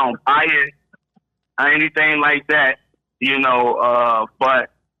to sound biased or anything like that. You know,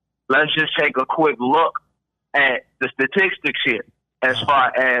 but let's just take a quick look at the statistics here, as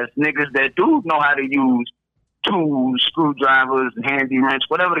far as niggas that do know how to use tools, screwdrivers, handy wrench,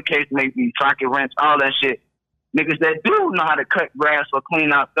 whatever the case may be, socket wrench, all that shit. Niggas that do know how to cut grass or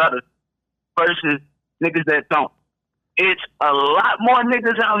clean out gutters versus niggas that don't. It's a lot more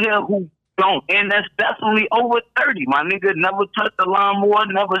niggas out here who don't, and that's definitely over 30. My nigga never touched a lawnmower,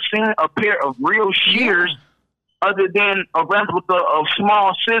 never seen a pair of real shears other than a replica of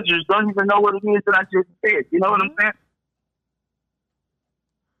small scissors. Don't even know what it is that I just said. You know what I'm saying?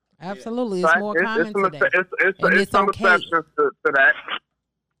 Absolutely, it's more common today. It's some okay. exceptions to that.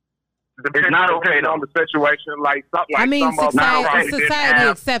 It's not okay though. On the situation, like something like I mean, society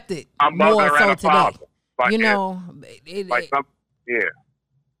accepted more so today. You know,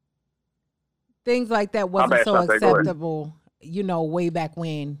 things like that wasn't so acceptable. You know, way back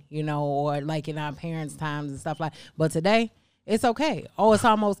when. You know, or like in our parents' times and stuff like. But today, it's okay. Oh, it's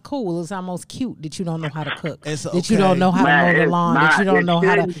almost cool. It's almost cute that you don't know how to cook. That you don't know how to mow the lawn. That you don't know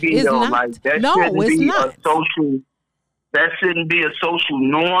how to. It's not. No, it's not. That shouldn't be a social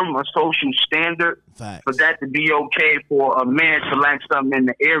norm, a social standard. Facts. For that to be okay for a man to lack something in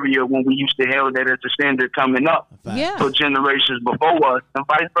the area when we used to held that as a standard coming up for generations before us, and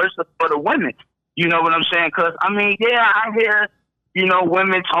vice versa for the women. You know what I'm saying? Because, I mean, I hear, you know,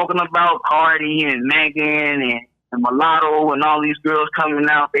 women talking about Cardi and Megan and Mulatto and all these girls coming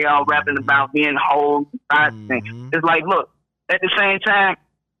out. They all rapping about being hoes and things. It's like, look, at the same time,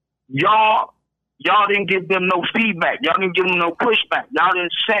 y'all didn't give them no feedback. Y'all didn't give them no pushback. Y'all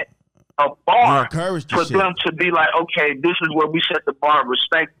didn't set a bar for them to be like, okay, this is where we set the bar of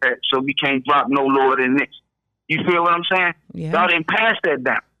respect at, so we can't drop no lower than this. You feel what I'm saying? Yeah. Y'all didn't pass that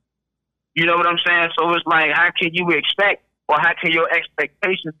down. You know what I'm saying? So it's like, how can you expect, or how can your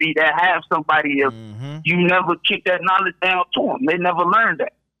expectations be to have somebody if you never kick that knowledge down to them? They never learned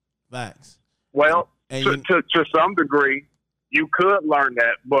that. Facts. Well, to some degree, you could learn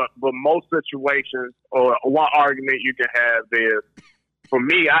that, but most situations, or one argument you can have is, for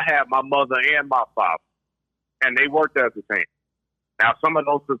me, I have my mother and my father, and they worked as a team. Now, some of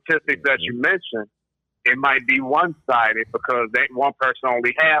those statistics that you mentioned, it might be one-sided because one person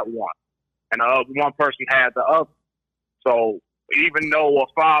only had one, and the other one person had the other. So even though a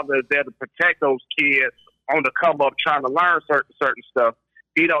father is there to protect those kids on the come up trying to learn certain stuff,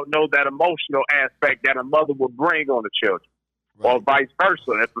 he don't know that emotional aspect that a mother would bring on the children. Right. Or vice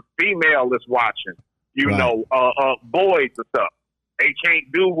versa. If a female is watching, you know, boys and stuff, they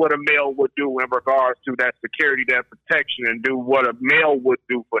can't do what a male would do in regards to that security, that protection, and do what a male would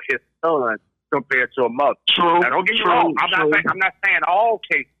do for his son compared to a mother. True. Now, don't get me wrong. I'm not saying all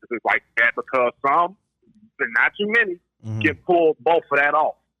cases is like that, because some, but not too many, can pull both of that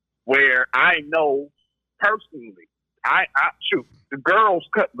off. Where I know personally, I the girls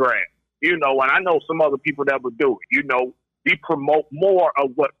cut grass, you know, and I know some other people that would do it. You know, we promote more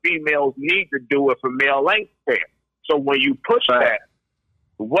of what females need to do if a male ain't there. So when you push that,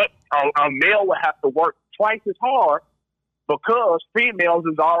 what a male would have to work twice as hard, because females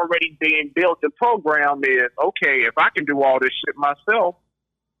is already being built and programmed is, okay, if I can do all this shit myself,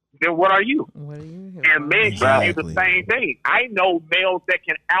 then what are you? And men can do the same thing. I know males that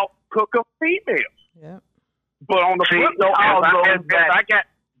can outcook a female. Yeah. But on the flip side, but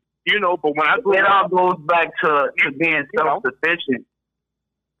when it all goes back to being self-sufficient.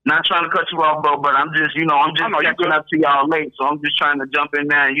 Not trying to cut you off, bro, but I'm just catching up to y'all late, so I'm just trying to jump in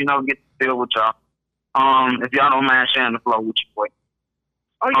there and, get the feel with y'all. If y'all don't mind sharing the flow with you, boy.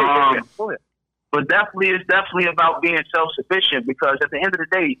 Go ahead. But it's definitely about being self-sufficient, because at the end of the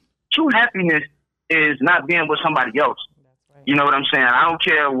day, true happiness is not being with somebody else. Right. You know what I'm saying? I don't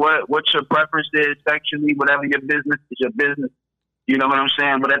care what your preference is sexually, whatever your business is your business. You know what I'm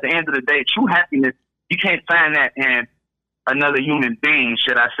saying? But at the end of the day, true happiness, you can't find that in another human being,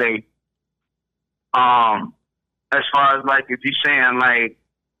 should I say. As far as like, if you're saying like,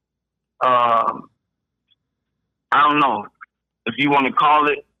 I don't know, if you want to call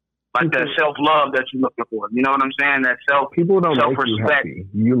it like that self-love that you're looking for. You know what I'm saying? That people don't self-respect.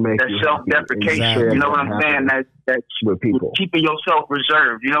 You make that you self-deprecation. Exactly. You know what I'm saying? That's with people. Keeping yourself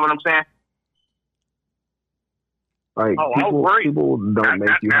reserved. You know what I'm saying? Like people don't make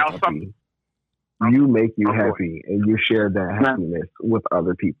you happy. you make you happy, and you share that happiness with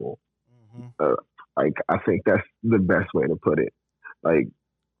other people. Like, I think that's the best way to put it. Like,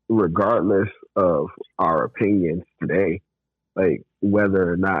 regardless of our opinions today, like whether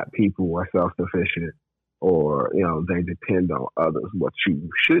or not people are self-sufficient or, you know, they depend on others, what you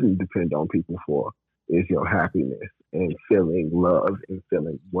shouldn't depend on people for is your happiness and feeling love and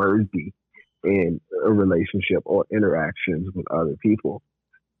feeling worthy in a relationship or interactions with other people.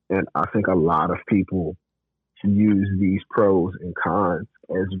 And I think a lot of people use these pros and cons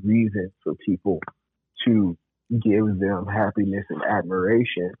as reasons for people to give them happiness and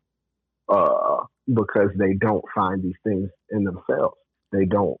admiration because they don't find these things in themselves. They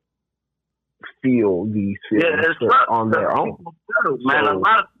don't feel these feelings on their own. Settle, man. A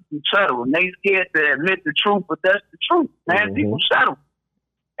lot of people settle, and they scared to admit the truth, but that's the truth, man. People settle.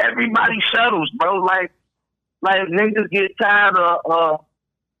 Everybody settles, bro. Like niggas get tired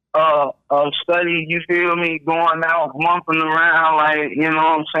of study, you feel me, going out, mumping around, like, you know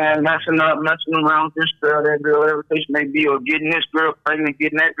what I'm saying, messing around with this girl, that girl, whatever the case may be, or getting this girl pregnant,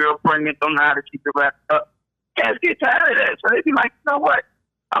 getting that girl pregnant, don't know how to keep it wrapped up. Cats get tired of that, so they be like, you know what,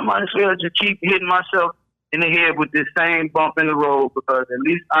 I might as well just keep hitting myself in the head with this same bump in the road, because at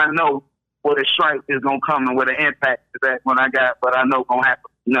least I know what a strike is going to come and what an impact is that when I got what I know going to happen.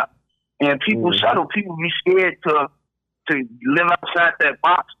 No. And people settle, people be scared to live outside that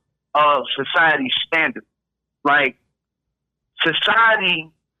box of society's standards. Like,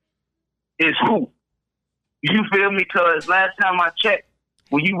 society is who? You feel me? Because last time I checked,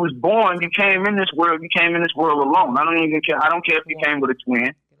 when you was born, you came in this world alone. I don't even care. I don't care if you came with a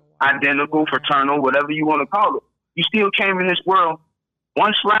twin, identical, fraternal, whatever you want to call it. You still came in this world,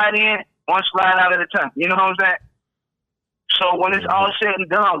 one slide in, one slide out at a time. You know what I'm saying? So when it's all said and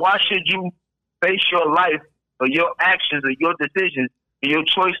done, why should you base your life or your actions or your decisions your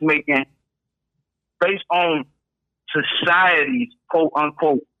choice making based on society's quote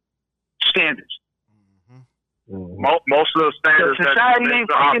unquote standards? Most of the standards. Society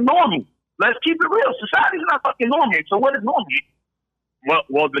ain't fucking normal. Let's keep it real. Society's not fucking normal. So what is normal?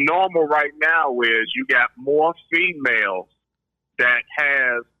 Well, the normal right now is you got more females that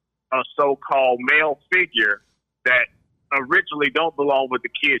has a so-called male figure that originally don't belong with the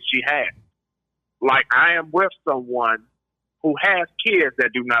kids she had. Like, I am with someone who has kids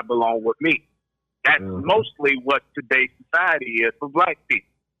that do not belong with me. That's mostly what today's society is for black people.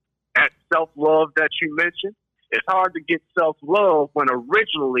 That self-love that you mentioned, it's hard to get self-love when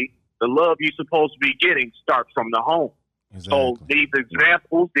originally the love you're supposed to be getting starts from the home. Exactly. So these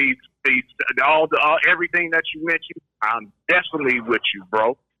examples, everything that you mentioned, I'm definitely with you,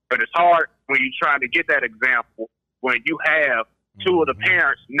 bro. But it's hard when you're trying to get that example when you have two of the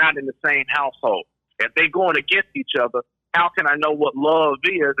parents not in the same household. If they going against each other, how can I know what love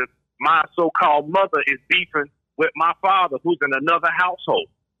is if my so-called mother is beefing with my father who's in another household?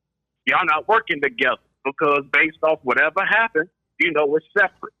 Y'all not working together because based off whatever happened, you know, it's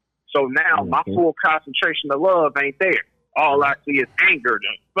separate. So now my full concentration of love ain't there. All I see is anger.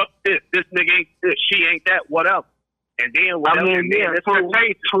 Fuck this nigga ain't this, she ain't that, whatever. And then whatever, and then it's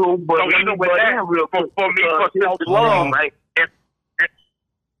true, but so even with that, for me, for self-love, right?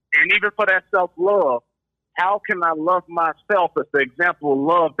 And even for that self-love, how can I love myself if the example of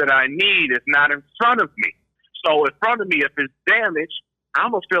love that I need is not in front of me? So in front of me, if it's damaged,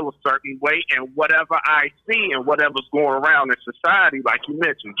 I'm going to feel a certain way, and whatever I see and whatever's going around in society, like you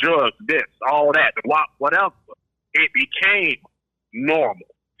mentioned, drugs, this, all that, whatever, it became normal.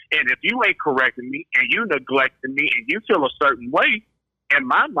 And if you ain't correcting me and you neglecting me and you feel a certain way, in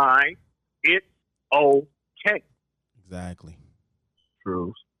my mind, it's okay. Exactly.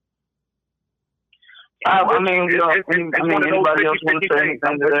 True. I mean, anybody else want to say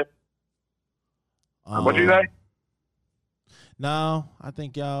anything to that? What'd you say? No, I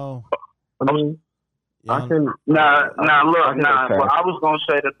think y'all. I mean, I can. Look. What I was gonna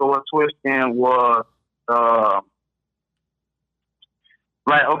say to throw a twist in was,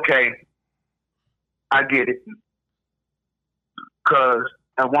 like, okay, I get it, because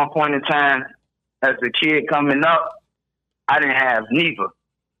at one point in time, as a kid coming up, I didn't have neither.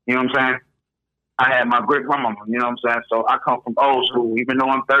 You know what I'm saying? I had my great grandmama, you know what I'm saying? So I come from old school. Even though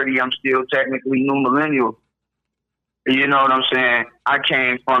I'm 30, I'm still technically new millennial. You know what I'm saying? I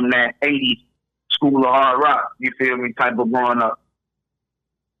came from that 80s school of hard rock, you feel me, type of growing up.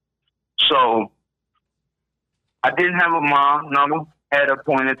 So I didn't have a mom, no, at a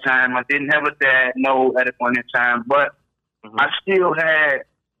point in time. I didn't have a dad, no, at a point in time. But I still had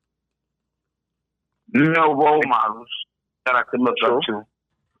no role models that I could look up to.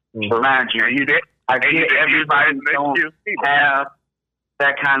 Around you. I get everybody don't have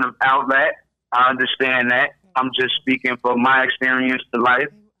that kind of outlet. I understand that. I'm just speaking from my experience to life,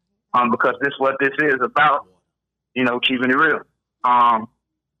 because this is what this is about. You know, keeping it real.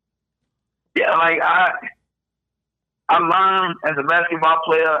 Yeah, like I learned as a basketball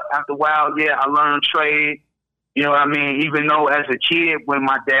player after a while. Yeah, I learned trade. You know what I mean? Even though as a kid, when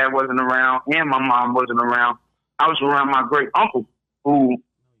my dad wasn't around and my mom wasn't around, I was around my great uncle who,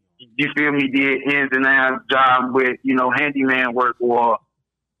 you feel me, did ins and outs job with, you know, handyman work or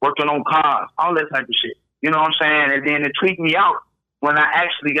working on cars, all that type of shit. You know what I'm saying? And then it tweaked me out when I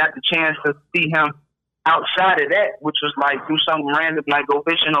actually got the chance to see him outside of that, which was like do something random, like go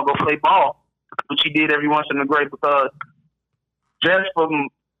fishing or go play ball, which he did every once in a great, because just for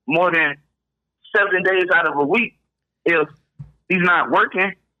more than 7 days out of a week, if he's not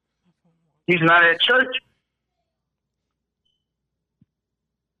working, he's not at church,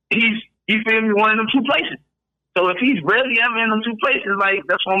 he's, you feel me, one of them two places. So if he's rarely ever in them two places, like,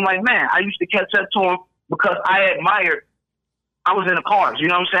 that's when I'm like, man, I used to catch up to him because I was in the cars, you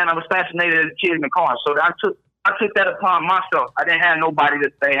know what I'm saying? I was fascinated as a kid in the cars. So I took that upon myself. I didn't have nobody to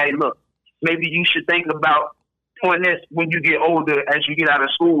say, hey, look, maybe you should think about doing this when you get older, as you get out of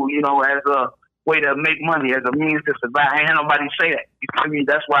school, you know, as a way to make money, as a means to survive. I ain't had nobody say that. You feel me?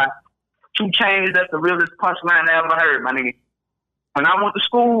 That's why 2 Chainz, that's the realest punchline I ever heard, my nigga. When I went to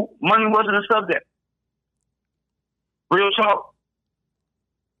school, money wasn't a subject. Real talk.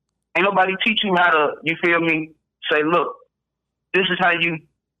 Ain't nobody teach you how to, you feel me, say, look, this is how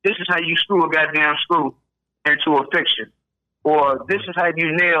you screw a goddamn screw into a fixture. Or this is how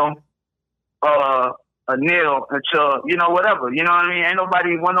you nail a nail into, you know, whatever. You know what I mean? Ain't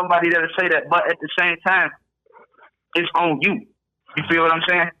nobody that'll say that. But at the same time, it's on you. You feel what I'm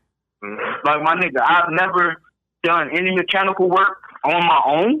saying? Mm-hmm. Like, my nigga, I've never done any mechanical work on my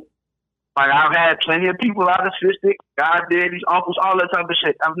own. Like, I've had plenty of people I've assisted, goddads, uncles, all that type of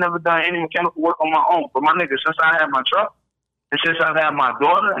shit. I've never done any mechanical work on my own. But my nigga, since I had my truck, and since I've had my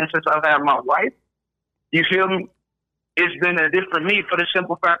daughter, and since I've had my wife, you feel me? It's been a different me for the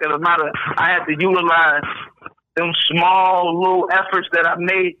simple fact of the matter. I had to utilize them small little efforts that I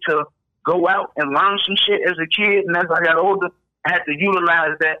made to go out and learn some shit as a kid. And as I got older, I had to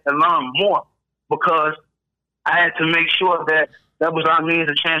utilize that and learn more, because I had to make sure that was our means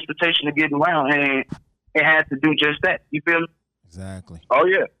of transportation to get around, and it had to do just that. You feel me? Exactly. Oh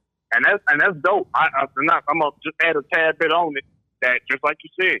yeah, and that's dope. I'm gonna just add a tad bit on it. That just like you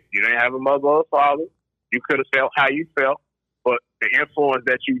said, you didn't have a mother or a father. You could have felt how you felt, but the influence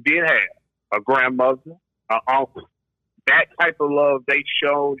that you did have, a grandmother, an uncle, that type of love they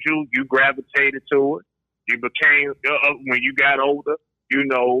showed you, you gravitated to it. You became, when you got older, you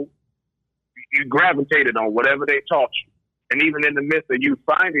know, you gravitated on whatever they taught you. And even in the midst of you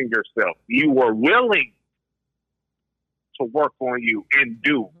finding yourself, you were willing to work on you and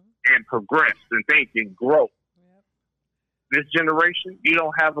do and progress and think and grow. This generation, you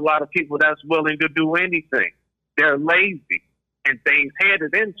don't have a lot of people that's willing to do anything. They're lazy and things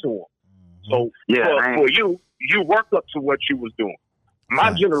handed into them. So for you work up to what you was doing.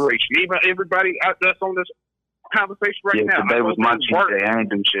 My generation, even everybody that's on this conversation right now. Today was my cheat day. I ain't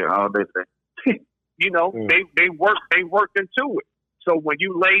do shit all day. You know, they worked into it. So when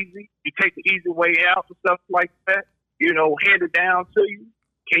you lazy, you take the easy way out and stuff like that, you know, handed down to you.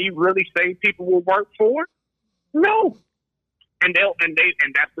 Can you really say people will work for it? No. And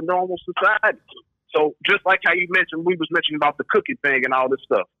that's the normal society. So just like how you mentioned, we was mentioning about the cookie thing and all this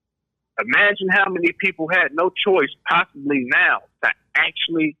stuff. Imagine how many people had no choice possibly now to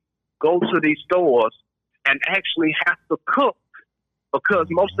actually go to these stores and actually have to cook, because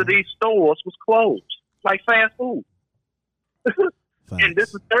most of these stores was closed, like fast food. And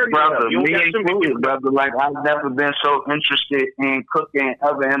this is 30 brother, me included, brother. Like, I've never been so interested in cooking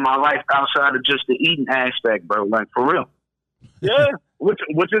ever in my life outside of just the eating aspect, bro. Like, for real. Yeah, which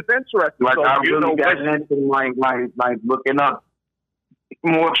is interesting. Like, so, I really got into like looking up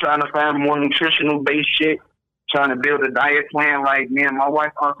more, trying to find more nutritional based shit, trying to build a diet plan. Like, me and my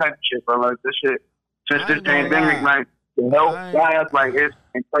wife, all type of shit, bro. Like, this shit since this pandemic, like the health diet, like, it's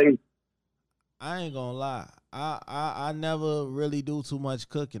crazy. I ain't gonna lie. I never really do too much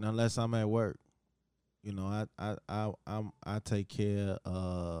cooking unless I'm at work. You know, I take care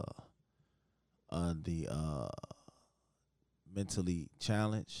of the mentally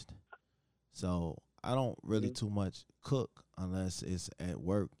challenged. So I don't really too much cook unless it's at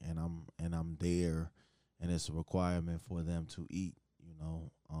work and I'm there and it's a requirement for them to eat, you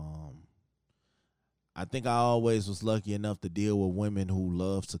know. I think I always was lucky enough to deal with women who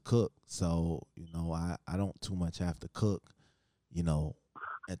love to cook. So, you know, I don't too much have to cook, you know,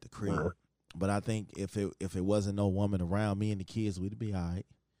 at the crib. But I think if it wasn't no woman around, me and the kids, we'd be all right.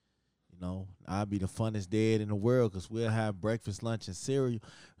 You know, I'll be the funnest dad in the world because we'll have breakfast, lunch, and cereal,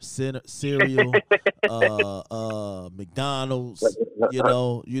 McDonald's.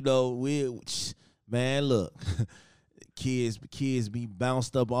 Man, look, kids be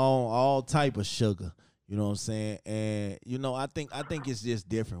bounced up on all type of sugar. You know what I'm saying? And I think it's just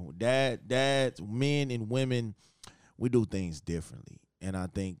different. Dads, men and women, we do things differently, and I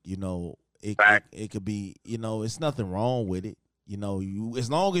think it could be it's nothing wrong with it. As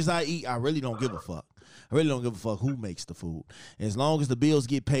long as I eat, I really don't give a fuck. I really don't give a fuck who makes the food. As long as the bills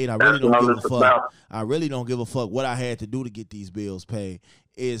get paid, I really don't give a fuck. I really don't give a fuck what I had to do to get these bills paid.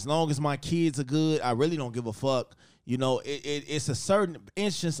 As long as my kids are good, I really don't give a fuck. It's a certain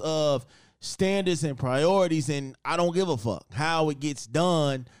instance of standards and priorities, and I don't give a fuck how it gets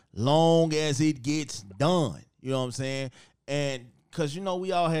done, long as it gets done. You know what I'm saying? And because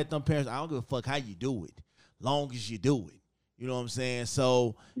we all had them parents. I don't give a fuck how you do it, long as you do it. You know what I'm saying?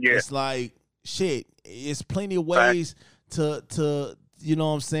 So it's like shit. It's plenty of ways to you know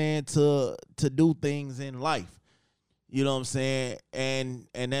what I'm saying, to do things in life. You know what I'm saying? And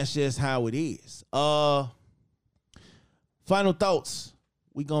that's just how it is. Final thoughts.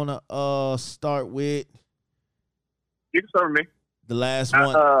 We're gonna start with you can start with me. The last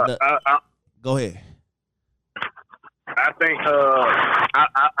one. Go ahead. I think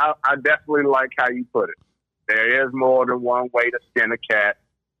I definitely like how you put it. There is more than one way to skin a cat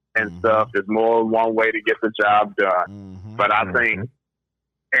and stuff. There's more than one way to get the job done. But I think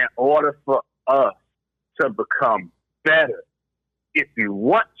in order for us to become better, if you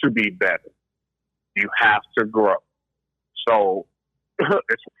want to be better, you have to grow. So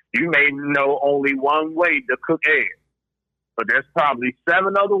you may know only one way to cook eggs, but there's probably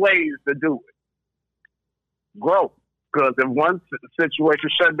 7 other ways to do it. Grow. Because if one situation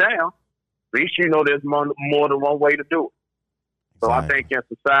shut down, at least there's more than one way to do it. So I think in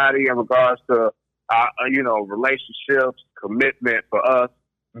society, in regards to relationships, commitment for us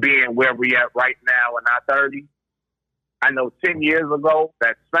being where we at right now in our 30s, I know 10 years ago,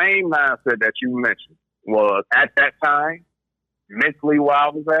 that same mindset that you mentioned was at that time, mentally where I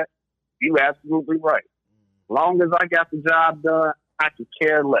was at, you absolutely right. As long as I got the job done, I could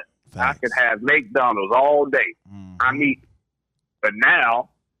care less. Facts. I could have McDonald's all day. I'm eating. But now,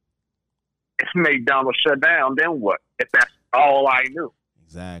 if McDonald's shut down, then what? If that's all I knew.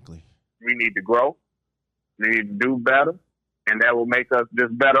 Exactly. We need to grow. We need to do better. And that will make us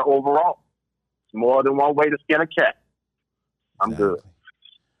just better overall. It's more than one way to skin a cat. I'm good.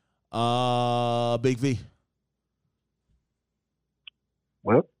 Big V.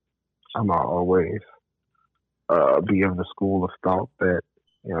 Well, I'm always be of the school of thought that,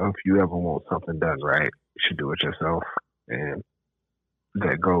 if you ever want something done right, you should do it yourself. And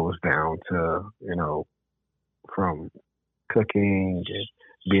that goes down to, from cooking and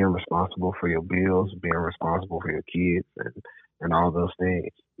being responsible for your bills, being responsible for your kids, and all those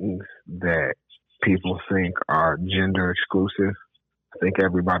things that people think are gender exclusive. I think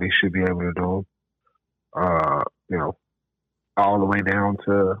everybody should be able to do them. All the way down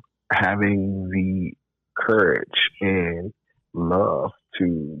to having the courage and love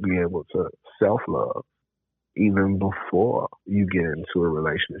to be able to self-love even before you get into a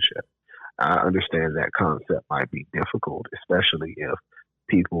relationship. I understand that concept might be difficult, especially if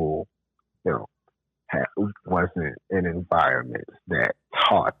people, wasn't in environments that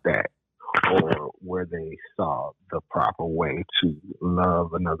taught that or where they saw the proper way to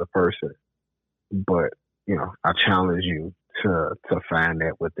love another person. But, I challenge you to find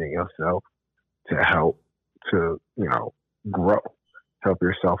that within yourself, to help to, grow, help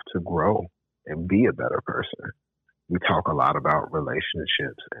yourself to grow and be a better person. We talk a lot about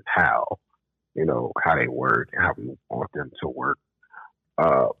relationships and how they work and how we want them to work.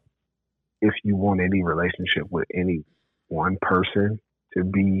 If you want any relationship with any one person to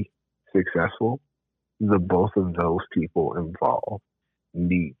be successful, the both of those people involved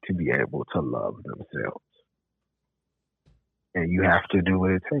need to be able to love themselves. And you have to do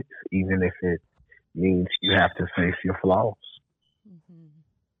what it takes, even if it means you have to face your flaws.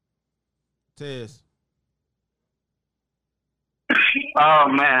 Tez. Oh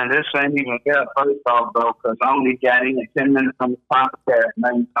man, this ain't even good. First off, though, because I only got in 10 minutes on the podcast.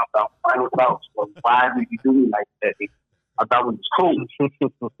 Now you talk about final thoughts. So why did you do me like that? I thought it was cool.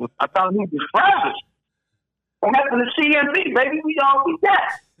 I thought he was private. What happened to CMB, baby? We all we got.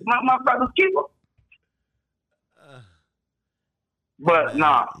 My brother's keeper. But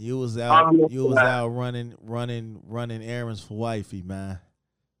nah, you was out running errands for wifey, man.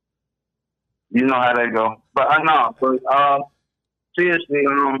 You know how that go. But I know. But seriously,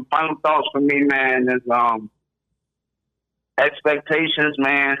 final thoughts for me, man, is expectations,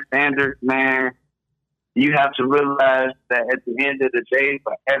 man, standards, man. You have to realize that at the end of the day,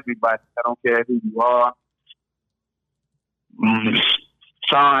 for everybody, I don't care who you are,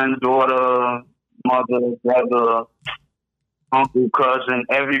 son, daughter, mother, brother, uncle, cousin,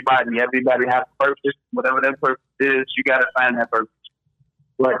 everybody has purpose. Whatever that purpose is, you got to find that purpose.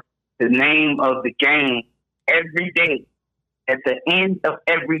 But the name of the game, every day, at the end of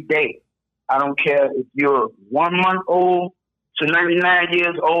every day, I don't care if you're 1 month old to 99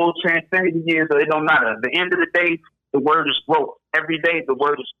 years old, to 30 years old, it don't matter. At the end of the day, the word is growth. Every day, the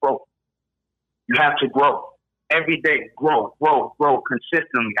word is growth. You have to grow. Every day, grow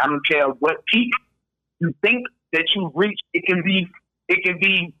consistently. I don't care what peak you think that you've reached. It can be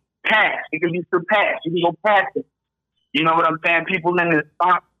passed. It can be surpassed. You can go past it. You know what I'm saying? People in this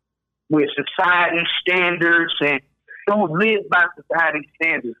thought with society standards and don't live by society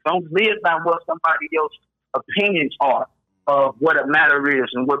standards. Don't live by what somebody else's opinions are of what a matter is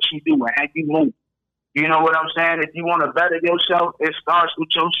and what you do and how you move. You know what I'm saying? If you want to better yourself, it starts with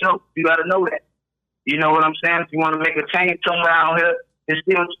yourself. You got to know that. You know what I'm saying? If you want to make a change somewhere out here, it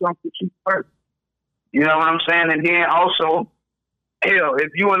still starts with you first. You know what I'm saying? And then also, hell,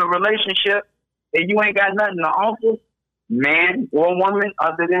 if you in a relationship and you ain't got nothing to offer, man or woman,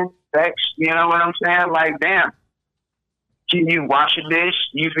 other than sex, you know what I'm saying? Like, damn, can you wash a dish?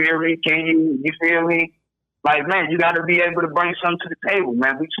 You feel me? You feel me? Like, man, you got to be able to bring something to the table,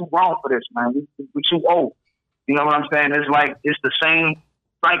 man. We too grown for this, man. We too old. You know what I'm saying? It's like, it's the same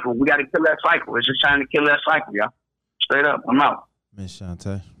cycle. We got to kill that cycle. It's just trying to kill that cycle, y'all. Straight up, I'm out. Miss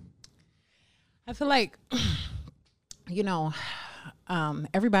Shantae. I feel like,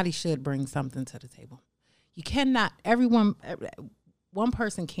 everybody should bring something to the table. You cannot, one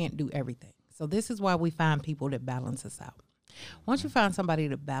person can't do everything. So this is why we find people that balance us out. Once you find somebody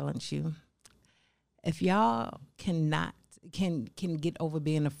to balance you, if y'all can get over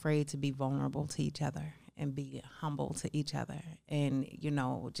being afraid to be vulnerable to each other and be humble to each other and,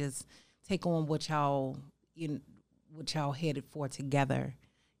 just take on what y'all headed for together,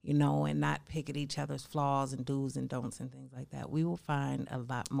 and not pick at each other's flaws and do's and don'ts and things like that, we will find a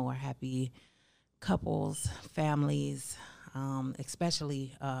lot more happy couples, families,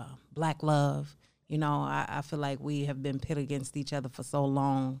 especially Black love. I feel like we have been pit against each other for so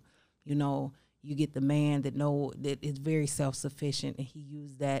long. You get the man that is very self-sufficient, and he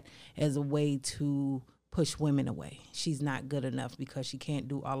used that as a way to push women away. She's not good enough because she can't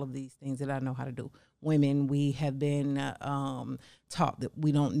do all of these things that I know how to do. Women, we have been taught that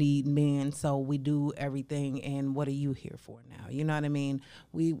we don't need men, so we do everything, and what are you here for now? You know what I mean?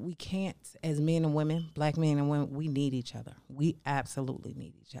 We can't, as men and women, Black men and women, we need each other. We absolutely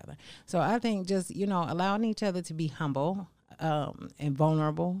need each other. So I think just, allowing each other to be humble and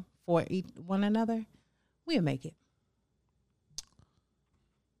vulnerable for one another, we'll make it.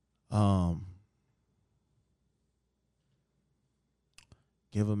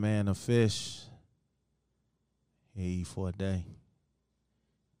 Give a man a fish, he'll eat for a day.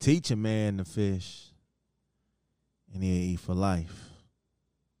 Teach a man to fish, and he'll eat for life.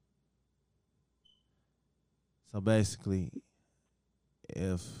 So basically,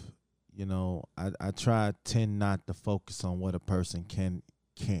 if, I tend not to focus on what a person can't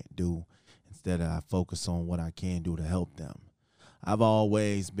do. Instead, I focus on what I can do to help them. I've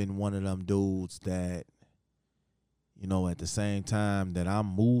always been one of them dudes that, at the same time that I'm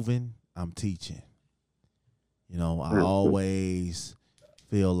moving, I'm teaching. I always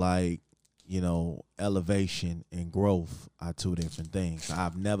feel like, elevation and growth are two different things.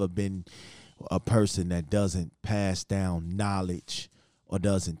 I've never been a person that doesn't pass down knowledge or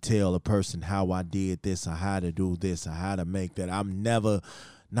doesn't tell a person how I did this or how to do this or how to make that.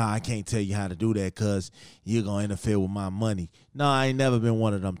 I can't tell you how to do that because you're going to interfere with my money. No, I ain't never been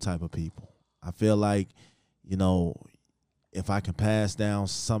one of them type of people. I feel like, if I can pass down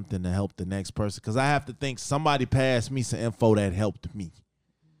something to help the next person, because I have to think somebody passed me some info that helped me.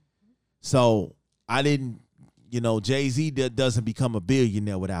 So I didn't, Jay-Z doesn't become a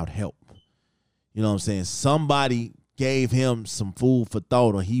billionaire without help. You know what I'm saying? Somebody gave him some food for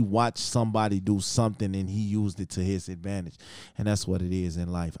thought, or he watched somebody do something and he used it to his advantage. And that's what it is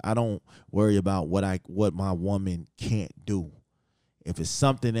in life. I don't worry about what my woman can't do. If it's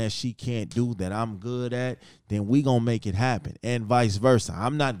something that she can't do that I'm good at, then we gonna make it happen, and vice versa.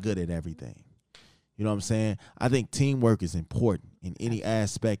 I'm not good at everything. You know what I'm saying? I think teamwork is important in any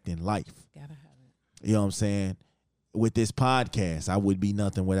aspect in life. Gotta have it. You know what I'm saying? With this podcast, I would be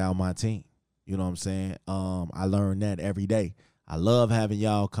nothing without my team. You know what I'm saying? I learn that every day. I love having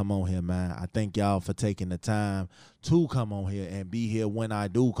y'all come on here, man. I thank y'all for taking the time to come on here and be here when I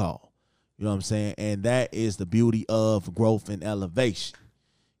do call. You know what I'm saying? And that is the beauty of growth and elevation.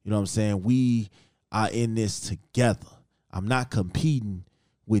 You know what I'm saying? We are in this together. I'm not competing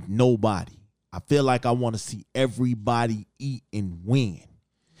with nobody. I feel like I want to see everybody eat and win.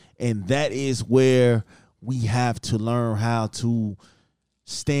 And that is where we have to learn how to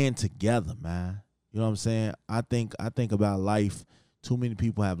stand together, man. You know what I'm saying? I think about life. Too many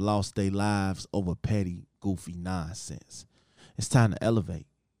people have lost their lives over petty, goofy nonsense. It's time to elevate.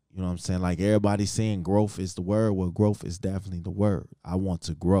 You know what I'm saying? Like everybody's saying growth is the word. Well, growth is definitely the word. I want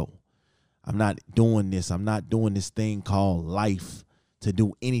to grow. I'm not doing this. I'm not doing this thing called life to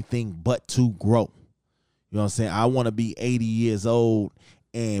do anything but to grow. You know what I'm saying? I want to be 80 years old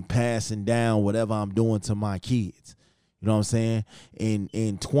and passing down whatever I'm doing to my kids. You know what I'm saying?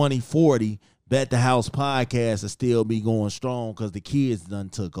 In 2040, Bet the House podcast will still be going strong because the kids done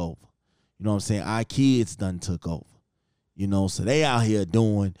took over. You know what I'm saying? Our kids done took over. You know, so they out here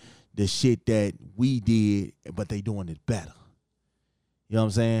doing the shit that we did, but they doing it better. You know what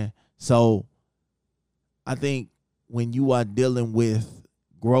I'm saying? So I think when you are dealing with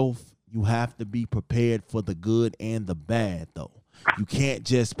growth, you have to be prepared for the good and the bad, though. You can't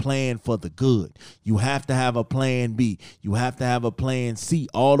just plan for the good. You have to have a plan B. You have to have a plan C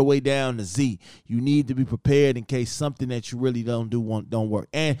all the way down to Z. You need to be prepared in case something that you really don't work.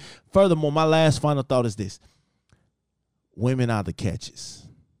 And furthermore, my last final thought is this. Women are the catches.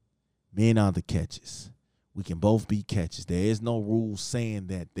 Men are the catches. We can both be catches. There is no rule saying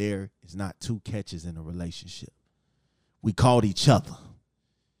that there is not two catches in a relationship. We caught each other.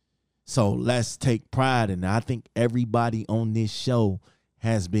 So let's take pride in it. I think everybody on this show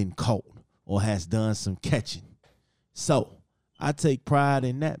has been caught or has done some catching. So I take pride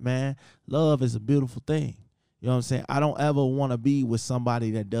in that, man. Love is a beautiful thing. You know what I'm saying? I don't ever want to be with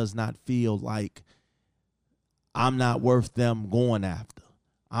somebody that does not feel like I'm not worth them going after.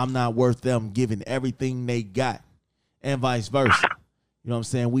 I'm not worth them giving everything they got, and vice versa. You know what I'm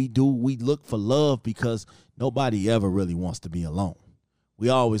saying? We look for love because nobody ever really wants to be alone. We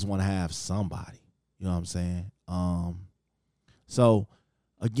always want to have somebody. You know what I'm saying? So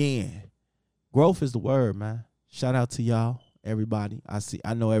again, growth is the word, man. Shout out to y'all, everybody.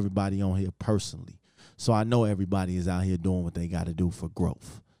 I know everybody on here personally. So I know everybody is out here doing what they got to do for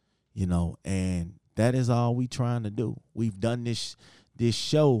growth. You know, and that is all we trying to do. We've done this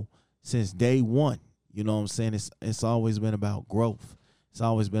show since day one. You know what I'm saying? It's always been about growth. It's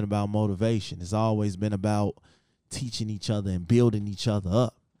always been about motivation. It's always been about teaching each other and building each other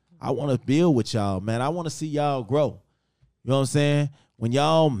up. I want to build with y'all, man. I want to see y'all grow. You know what I'm saying? When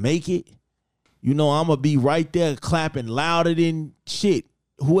y'all make it, you know I'm going to be right there clapping louder than shit,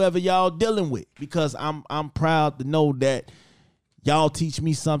 whoever y'all dealing with, because I'm proud to know that y'all teach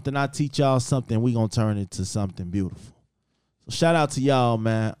me something, I teach y'all something, we going to turn it to something beautiful. So shout out to y'all,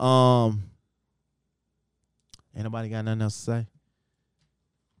 man. Anybody got nothing else to say?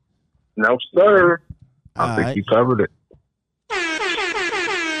 No, sir. All I think right. you covered it. The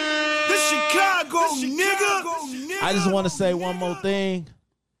Chicago nigga. I just want to say one more thing.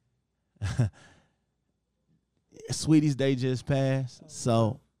 Sweetie's Day just passed,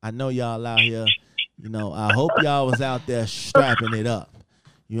 so I know y'all out here. You know, I hope y'all was out there strapping it up.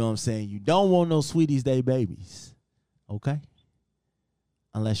 You know what I'm saying? You don't want no Sweetie's Day babies, okay?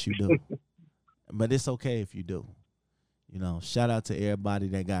 Unless you do. But it's okay if you do. You know, shout out to everybody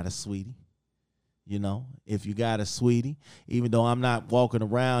that got a sweetie. You know, if you got a sweetie, even though I'm not walking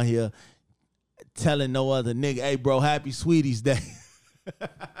around here telling no other nigga, hey, bro, happy Sweetie's Day.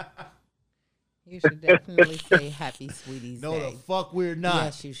 You should definitely say happy Sweetie's No, Day. the fuck we're not.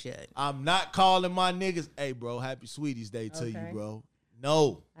 Yes, you should. I'm not calling my niggas, hey, bro, happy Sweetie's Day to you, Okay. bro.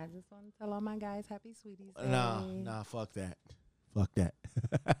 No. I just want to tell all my guys happy Sweetie's Day. Nah, fuck that. Fuck that.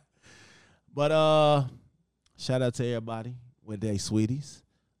 But shout out to everybody with their sweeties.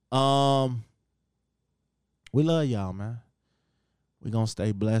 We love y'all, man. We gonna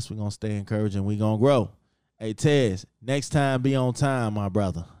stay blessed. We gonna stay encouraged, and we gonna grow. Hey, Tez, next time be on time, my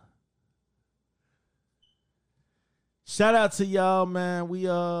brother. Shout out to y'all, man. We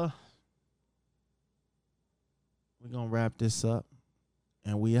gonna wrap this up,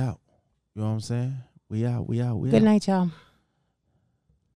 and we out. You know what I'm saying? We out. Good night, y'all.